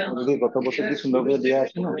 যদি গত বছর কি সুন্দর করে দেওয়া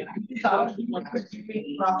আছে না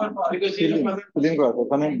Because feeling করা আছে,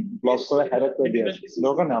 ওখানে ব্লক করে হাইলাইট করে দেওয়া আছে,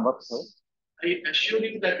 দরকার নেই আবার I assure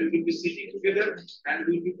you that we will be sitting together and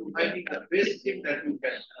we will be providing the best thing that we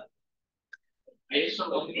can.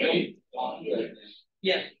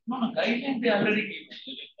 Yeah, no, guidelines they already gave.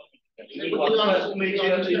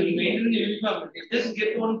 Just get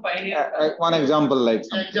one pioneer. one example like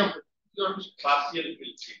Partial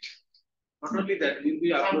filtering. Not only that, we will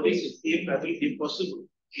be uploading if possible,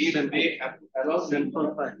 in a way allows them.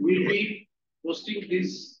 We will be posting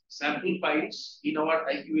these sample files in our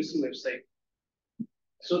IQAC website,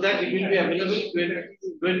 so that it will be available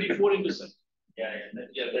 24 into 7.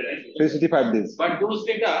 365 days. But those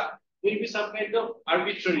data will be some kind of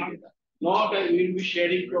arbitrary data. Not that we will be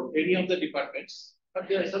sharing from any of the departments, but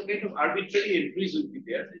there are some kind of arbitrary entries will be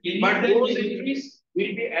there. But those entries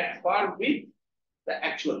will be at par with the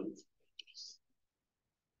actual.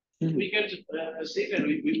 We can say that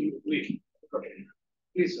we will do it.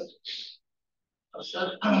 Please, sir. Sir,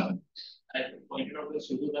 I pointed out the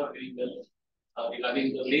Surjya very well regarding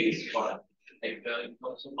the links part. Like in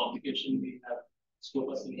terms of publication, we have scope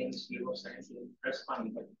of science, flavor science, that's fine.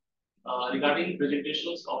 But regarding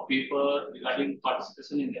presentations of paper, regarding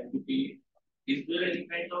participation in MPP, is there any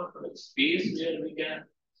kind of space where we can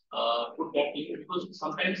put that in? Because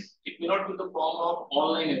sometimes it may not be the form of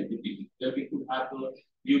online MPP, where we could have the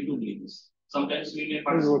YouTube links. Sometimes we may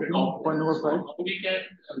participate Point number 5.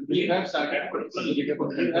 We have started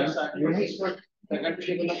certificates for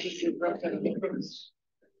faculty development programs and programs.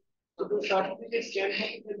 So the certificates can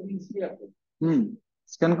be easier.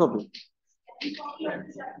 Scan copy.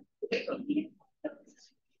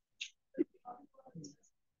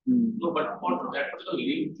 No, but for that particular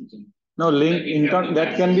link. No link, that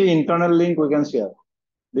can be internal link we can share.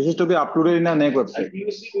 This is to be uploaded in a NEC website.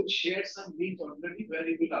 IQAC will share some link already where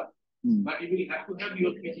you will upload. But you will have to have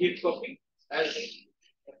your PDF copy as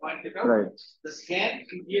pointed out. Right. The scanned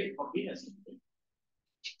PDF copy as well.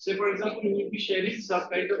 Say for example, you will be sharing some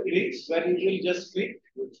kind of links where you will just click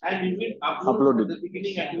and you will upload it. at the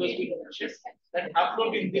beginning and you will be that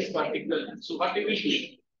upload in this particular link. So what you will do?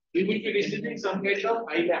 You will be receiving some kind of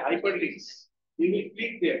hyperlinks. You will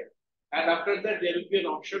click there. And after that, there will be an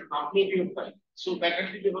option upload your file. So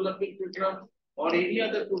faculty development program or any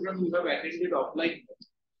other program you have attended offline,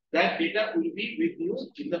 that data will be with you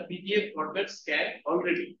in the PDF format scanned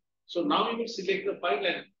already. So now you will select the file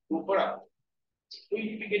and go for upload. So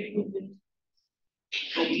you will be getting it.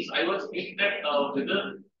 So I was thinking that whether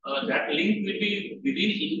that link will be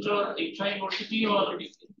within intra-university or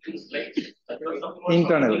it's like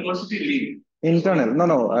Internal. University link. Internal.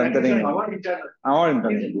 No, I'm telling you. Our internal. Our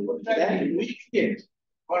internal. That we get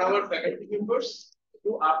for our faculty members to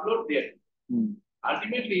upload there.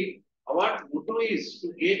 Ultimately, our motto is to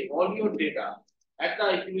get all your data at the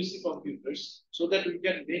IQAC computers so that we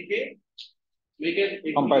can make a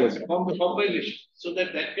Compilation. compilation so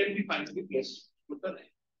that can be finally placed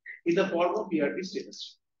in the form of PRT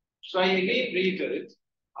status. So I again reiterate,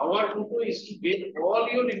 our motto is to get all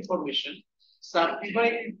your information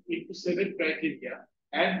subdivided into 7 criteria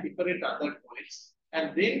and different other points,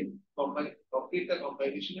 and then complete the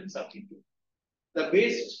compilation and submit it. The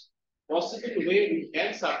best possible way we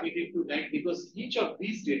can submit it to NAC, because each of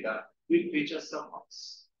these data will fetch us some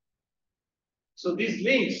marks. So these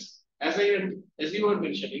links, as you were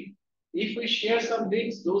mentioning, if we share some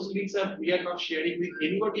links, those links we are not sharing with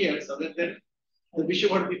anybody else other than the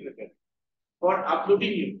Vishwavarthi faculty for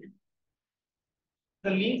uploading it. The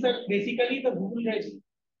links are basically the Google Drive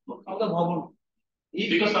of the Bhavan.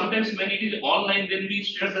 Because sometimes when it is online, then we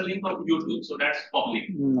share the link of YouTube, so that's public.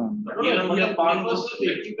 No. But here we The are purpose of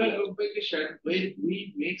electrical compilation, when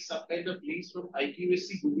we make some kind of links from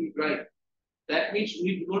IQAC Google Drive, that means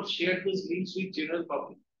we do not share those links with general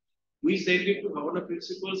public. We send it to Bhavana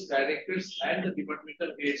principals, directors, and the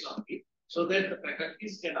departmental heads only, so that the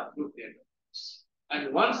faculties can upload their documents.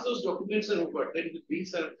 And once those documents are over, then the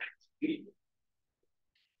links are filled.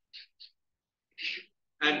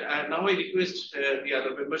 And now I request the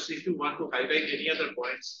other members if you want to highlight any other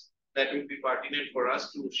points that will be pertinent for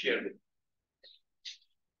us to share with.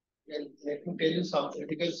 Well, let me tell you something,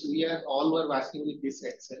 because we are all were asking with this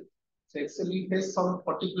Excel. So Excel we face some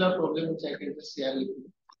particular problem which I can just share with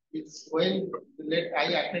you. It's when I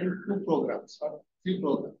attend 2 programs or 3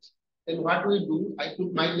 programs. Then what we do, I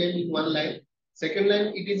put my name in one line, Second line,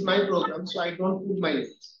 it is my program, so I don't put my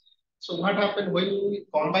names. So what happened when we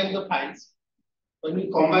combine the files? When we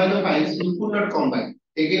combine the files, we could not combine.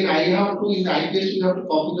 Again, I have to, in IPS, we have to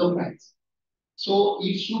copy the files. So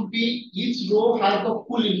it should be, each row has the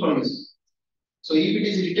full information. So if it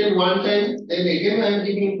is written one time, then again I am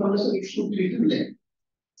giving information, it should be written there.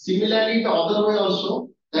 Similarly, the other way also,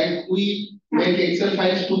 like we make Excel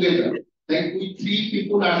files together. Like we three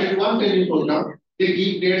people attend one training program, they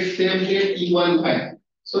give their same date in one file.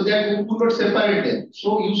 So that we could not separate them.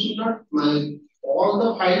 So you should not all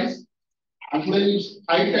the files, as many as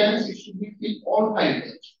 5 times, it should be filled all 5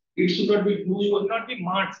 times. It should not be blue, should not be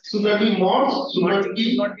merged, should not be merged,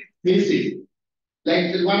 should not be missing.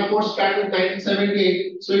 Like the one course started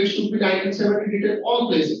 1978, so it should be 1978 in all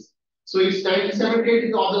places. So it's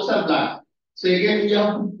 1978, the others are black. So again, we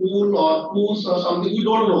have to pull or push or something, we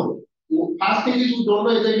don't know. First thing is we don't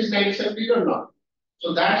know whether it is 1978 or not.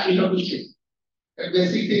 So that we have to check. The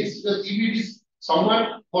basic things, because if it is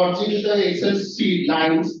somewhat merging with the Excel sheet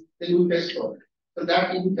lines, then we test for it. So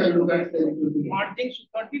that if you can look at, then it will be. Merging should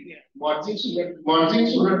not be there. Merging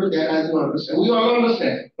should not be there, as you understand. We all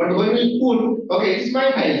understand. But when we pull, okay, it's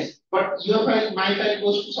my files, but your file, my file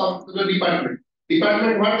goes to some to the department.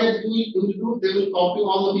 Department, what they do, they will copy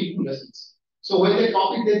all the informations. So when they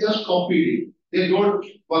copy, they just copy it. They don't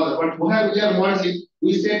bother. But when we are merging,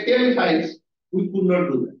 we say 10 files, we could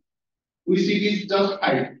not do that. We see it is just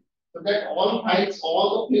file. So that all files,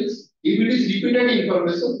 all the fields, if it is repeated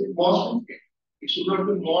information, it must be. It should not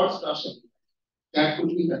be merged or something. That could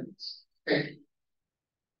be the case. Thank you.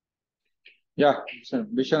 Yeah, sir.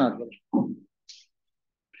 Vishwanath.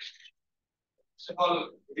 So,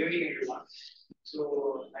 good evening, everyone.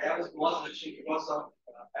 So, I have a small question because of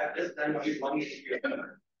I have just done only one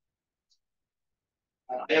AQAR.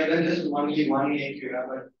 I have done just only one AQAR,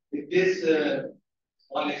 but with this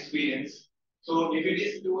small experience, so if it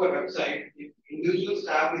is through a website, if individual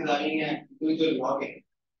staff is running an individual login,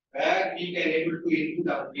 where we can able to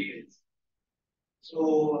input our details.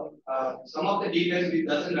 So some of the details it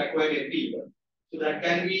doesn't require every year. So that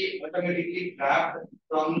can be automatically grabbed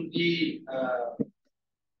from the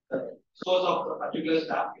source of the particular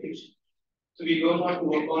staff page. So we don't want to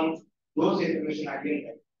work on those information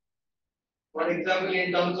again. For example,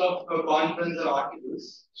 in terms of conference or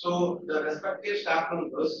articles, so the respective staff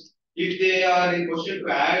members, if they are in position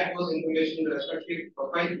to add those information in the respective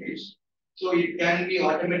profile page, so it can be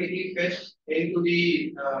automatically fetched into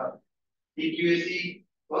the EQAC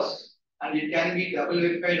first, and it can be double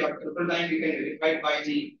verified or triple time we can verify by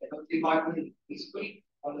the department principal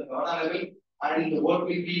on the Data level, and the work will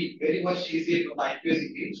be very much easier for the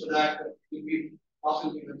IQAC team so that it will be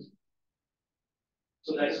possible.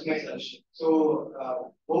 So that is my suggestion. So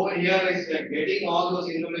over here is like getting all those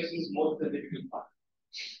information is most the difficult part.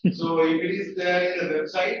 So if it is there in the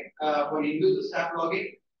website for individual staff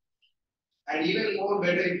login, and even more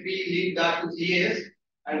better if we lead that to CAS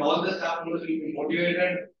and all the staff members will be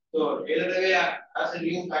motivated. So either way, as a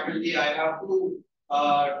new faculty, I have to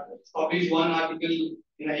publish one article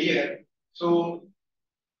in a year. So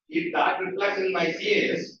if that reflects in my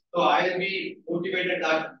CAS, so I will be motivated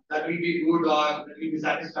that that will be good or that will be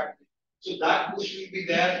satisfactory. So that push will be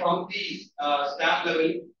there from the staff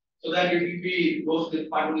level, so that it will be goes to the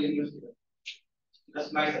final university.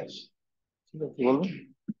 That's my suggestion.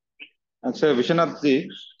 Actually, Vishwanath ji,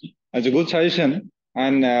 it's a good suggestion.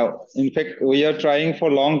 And in fact, we are trying for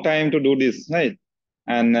a long time to do this, right?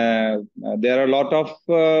 And there are a lot of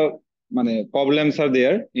problems are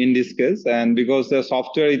there in this case. And because the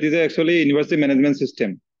software, it is actually university management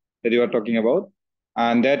system that you are talking about.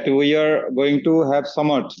 And that we are going to have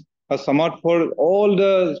a summit for all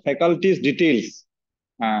the faculties details.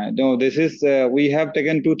 No, this is, we have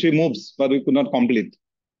taken 2-3 moves, but we could not complete.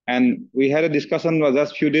 And we had a discussion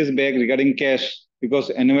just few days back regarding cash, because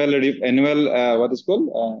annual what is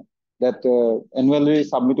called annually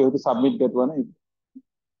submit, you have to submit that one.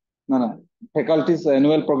 No, faculty's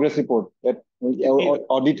annual progress report that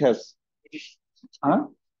audit has.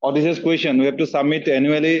 Audit has question. We have to submit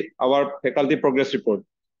annually our faculty progress report,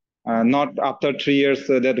 not after 3 years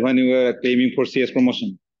that when we were claiming for CS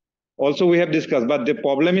promotion. Also, we have discussed, but the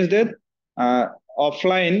problem is that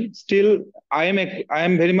offline still I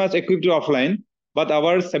am very much equipped to offline, but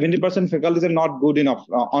our 70% faculties are not good in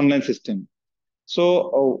online system.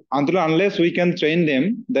 So unless we can train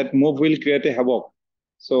them, that move will create a havoc.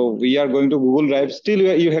 So we are going to Google Drive. Still,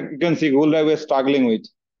 you can see Google Drive we are struggling with.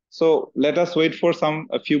 So let us wait for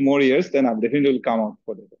a few more years, then definitely will come out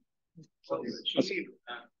for that.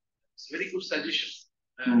 It's very good suggestion,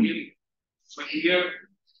 really. But here,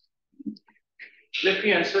 let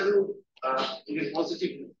me answer you in a positive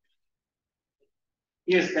way.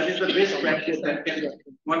 Yes, that is the best practice that can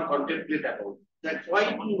one contemplate about. That's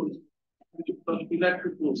why we pillar to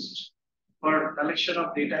post for collection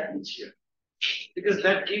of data each year. Because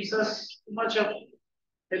that gives us too much of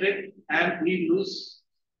headache and we lose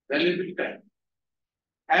valuable time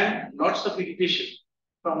and lots of irritation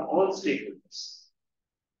from all stakeholders.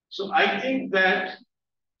 So I think that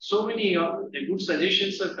so many good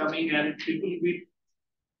suggestions are coming and people with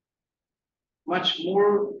much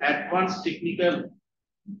more advanced technical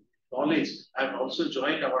knowledge have also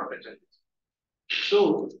joined our fraternity.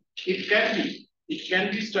 So it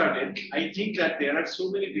can be started. I think that there are so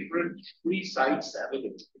many different free sites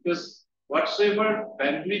available because whatsoever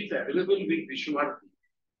bandwidth available with Vishwavarthi,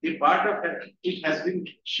 the part of it has been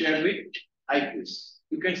shared with IQS.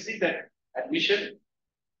 You can see that admission,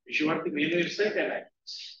 Vishwavarthi main website and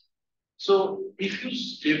IQS. So if you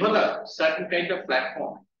develop certain kind of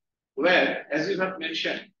platform where, as you have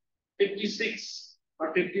mentioned, 56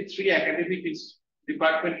 or 53 academic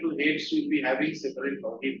departmental heads will be having separate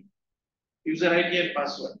login, user ID and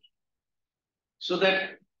password, so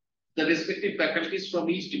that the respective faculties from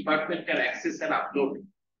each department can access and upload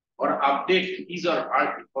or update his or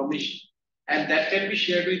her information, and that can be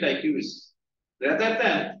shared with IQAC. Rather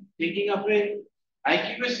than thinking of a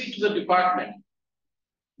IQAC to the department,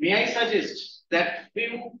 may I suggest that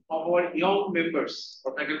few of our young members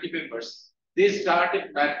or faculty members, they start a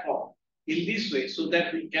platform in this way so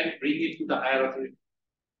that we can bring it to the higher authority.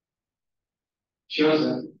 Sure,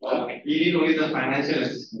 sir. Okay. We need only the financial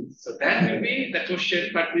assistance. So that will be the question,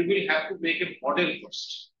 but we will have to make a model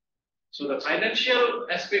first. So the financial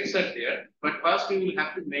aspects are there, but first we will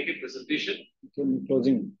have to make a presentation.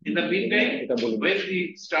 Closing. In the meantime, when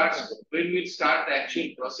we start the actual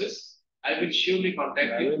process, I will surely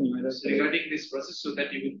contact you regarding this process so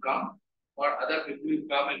that you will come or other people will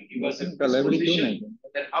come and give us a position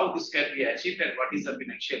that how this can be achieved and what is the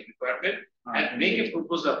financial requirement and make a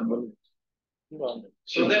proposal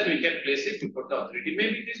so that we can place it before the authority.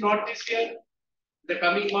 Maybe it is not this year. The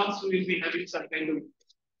coming months we will be having some kind of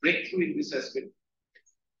breakthrough in this aspect.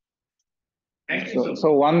 Thank you.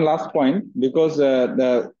 So one last point, because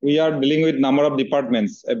we are dealing with number of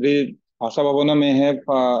departments. Every Bhasha Bhavana may have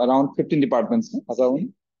around 15 departments.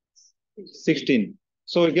 16.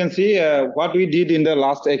 So you can see what we did in the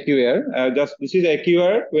last AQAR. Just this is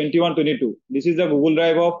AQAR 21-22. This is the Google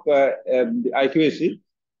Drive of IQAC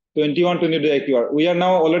 21-22 AQAR. We are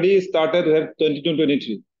now already started. We have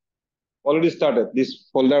 22-23. Already started. This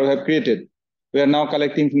folder we have created. We are now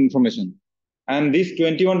collecting information. And this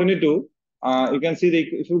 21-22, you can see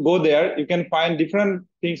if you go there, you can find different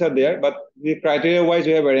things are there, but the criteria wise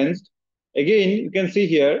we have arranged. Again, you can see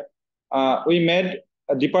here, we made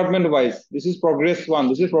a department wise. This is progress one.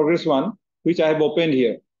 This is progress one, which I have opened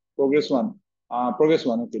here. Progress one. Progress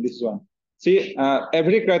one. Okay, this is one. See,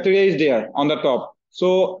 every criteria is there on the top.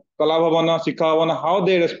 So, Kala Bhavana, Sikha Bhavana, how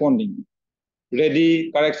they are responding. Ready,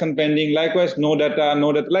 correction pending, likewise, no data,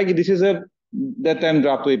 no data. Like this is a that time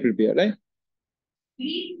draft we prepare, right?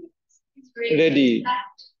 Ready.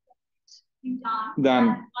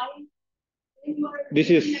 Done. This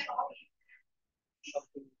is,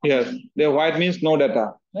 yes, the white means no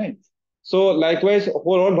data, right? So likewise,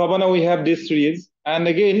 for all Bhavana, we have this series. And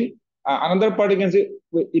again, another part you can see,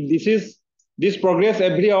 this progress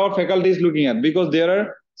every our faculty is looking at, because there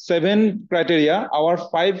are 7 criteria. Our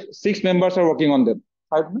 6 members are working on them.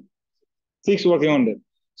 6 working on them.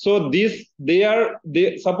 So this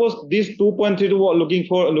they suppose this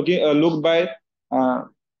 2.32 looked by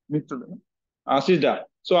Asisda.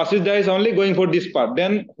 So Asisda is only going for this part.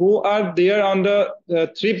 Then who are there on the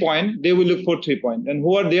 3 point, they will look for 3 point. And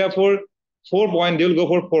who are there for 4 point, they will go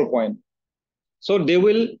for 4 point. So they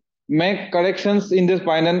will make corrections in this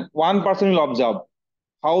point, and one person will observe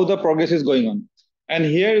how the progress is going on. And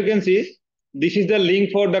here you can see this is the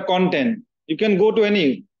link for the content. You can go to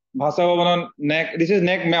any Bhasha Bhavana NAC. This is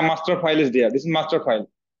NAC master file is there. This is master file.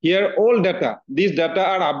 Here all data, these data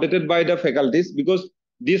are updated by the faculties, because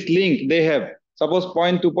this link they have. Suppose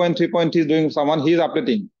point 2 point 3 point is doing someone, he is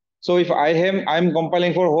updating. So if I'm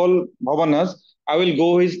compiling for whole Bhavanas, I will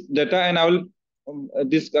go his data and I will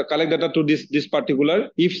collect data to this particular.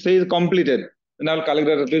 If say is completed, then I will collect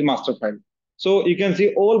data to his master file. So you can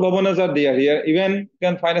see all Bhavanas are there here. Even you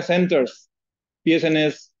can find a centers,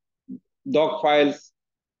 PSNS, doc files,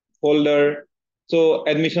 folder, so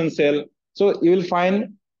admission cell. So you will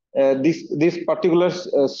find this particular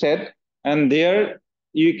set, and there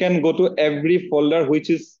you can go to every folder which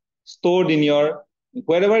is stored in your,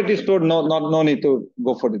 wherever it is stored. No need to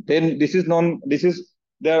go for it. Then this is known. This is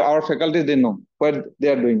there. Our faculties, they know what they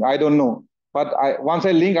are doing. I don't know, but once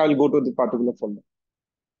I link, I will go to the particular folder.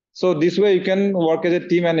 So this way you can work as a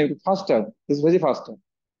team and faster. It's very faster.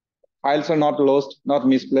 Files are not lost, not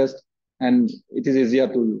misplaced, and it is easier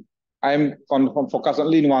to. I am focused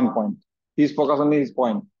only in one point. He's focused only his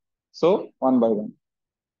point. So one by one.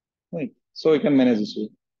 Right. So you can manage this way.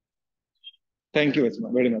 Thank you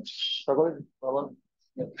very much. I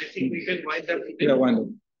think we can wind up. Yeah, wind up.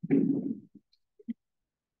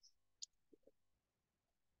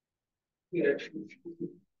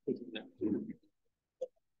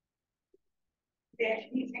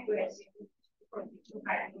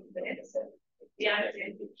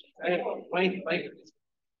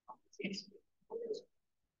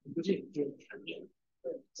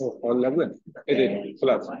 O call লাগবে এই যে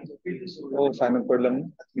খোলা আছে ও sign up করলাম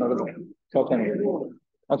না সব sign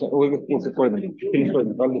আচ্ছা ওই করে দিন ফিনিশ করে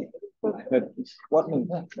দিন call what means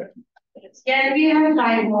that Can we have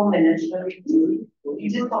 5 more minutes for it?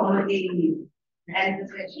 Is it already end the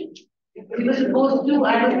session? We were supposed to,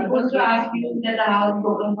 I was supposed to ask you that the house is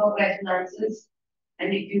open for question answers.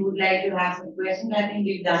 And if you would like to have some questions, I think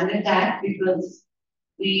we've done with that because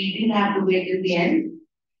we didn't have to wait till the end.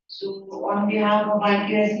 So on behalf of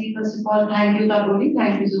IQAC, first of all, thank you, Kakali,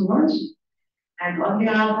 thank you so much. And on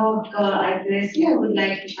behalf of IQAC, I would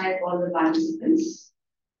like to thank all the participants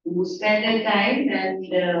who spent their time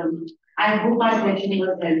and I hope our session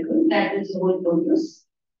was helpful. That is the whole purpose.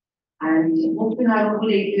 And hope to have a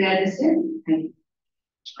good AQAR session. Thank you.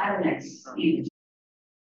 Have a nice evening.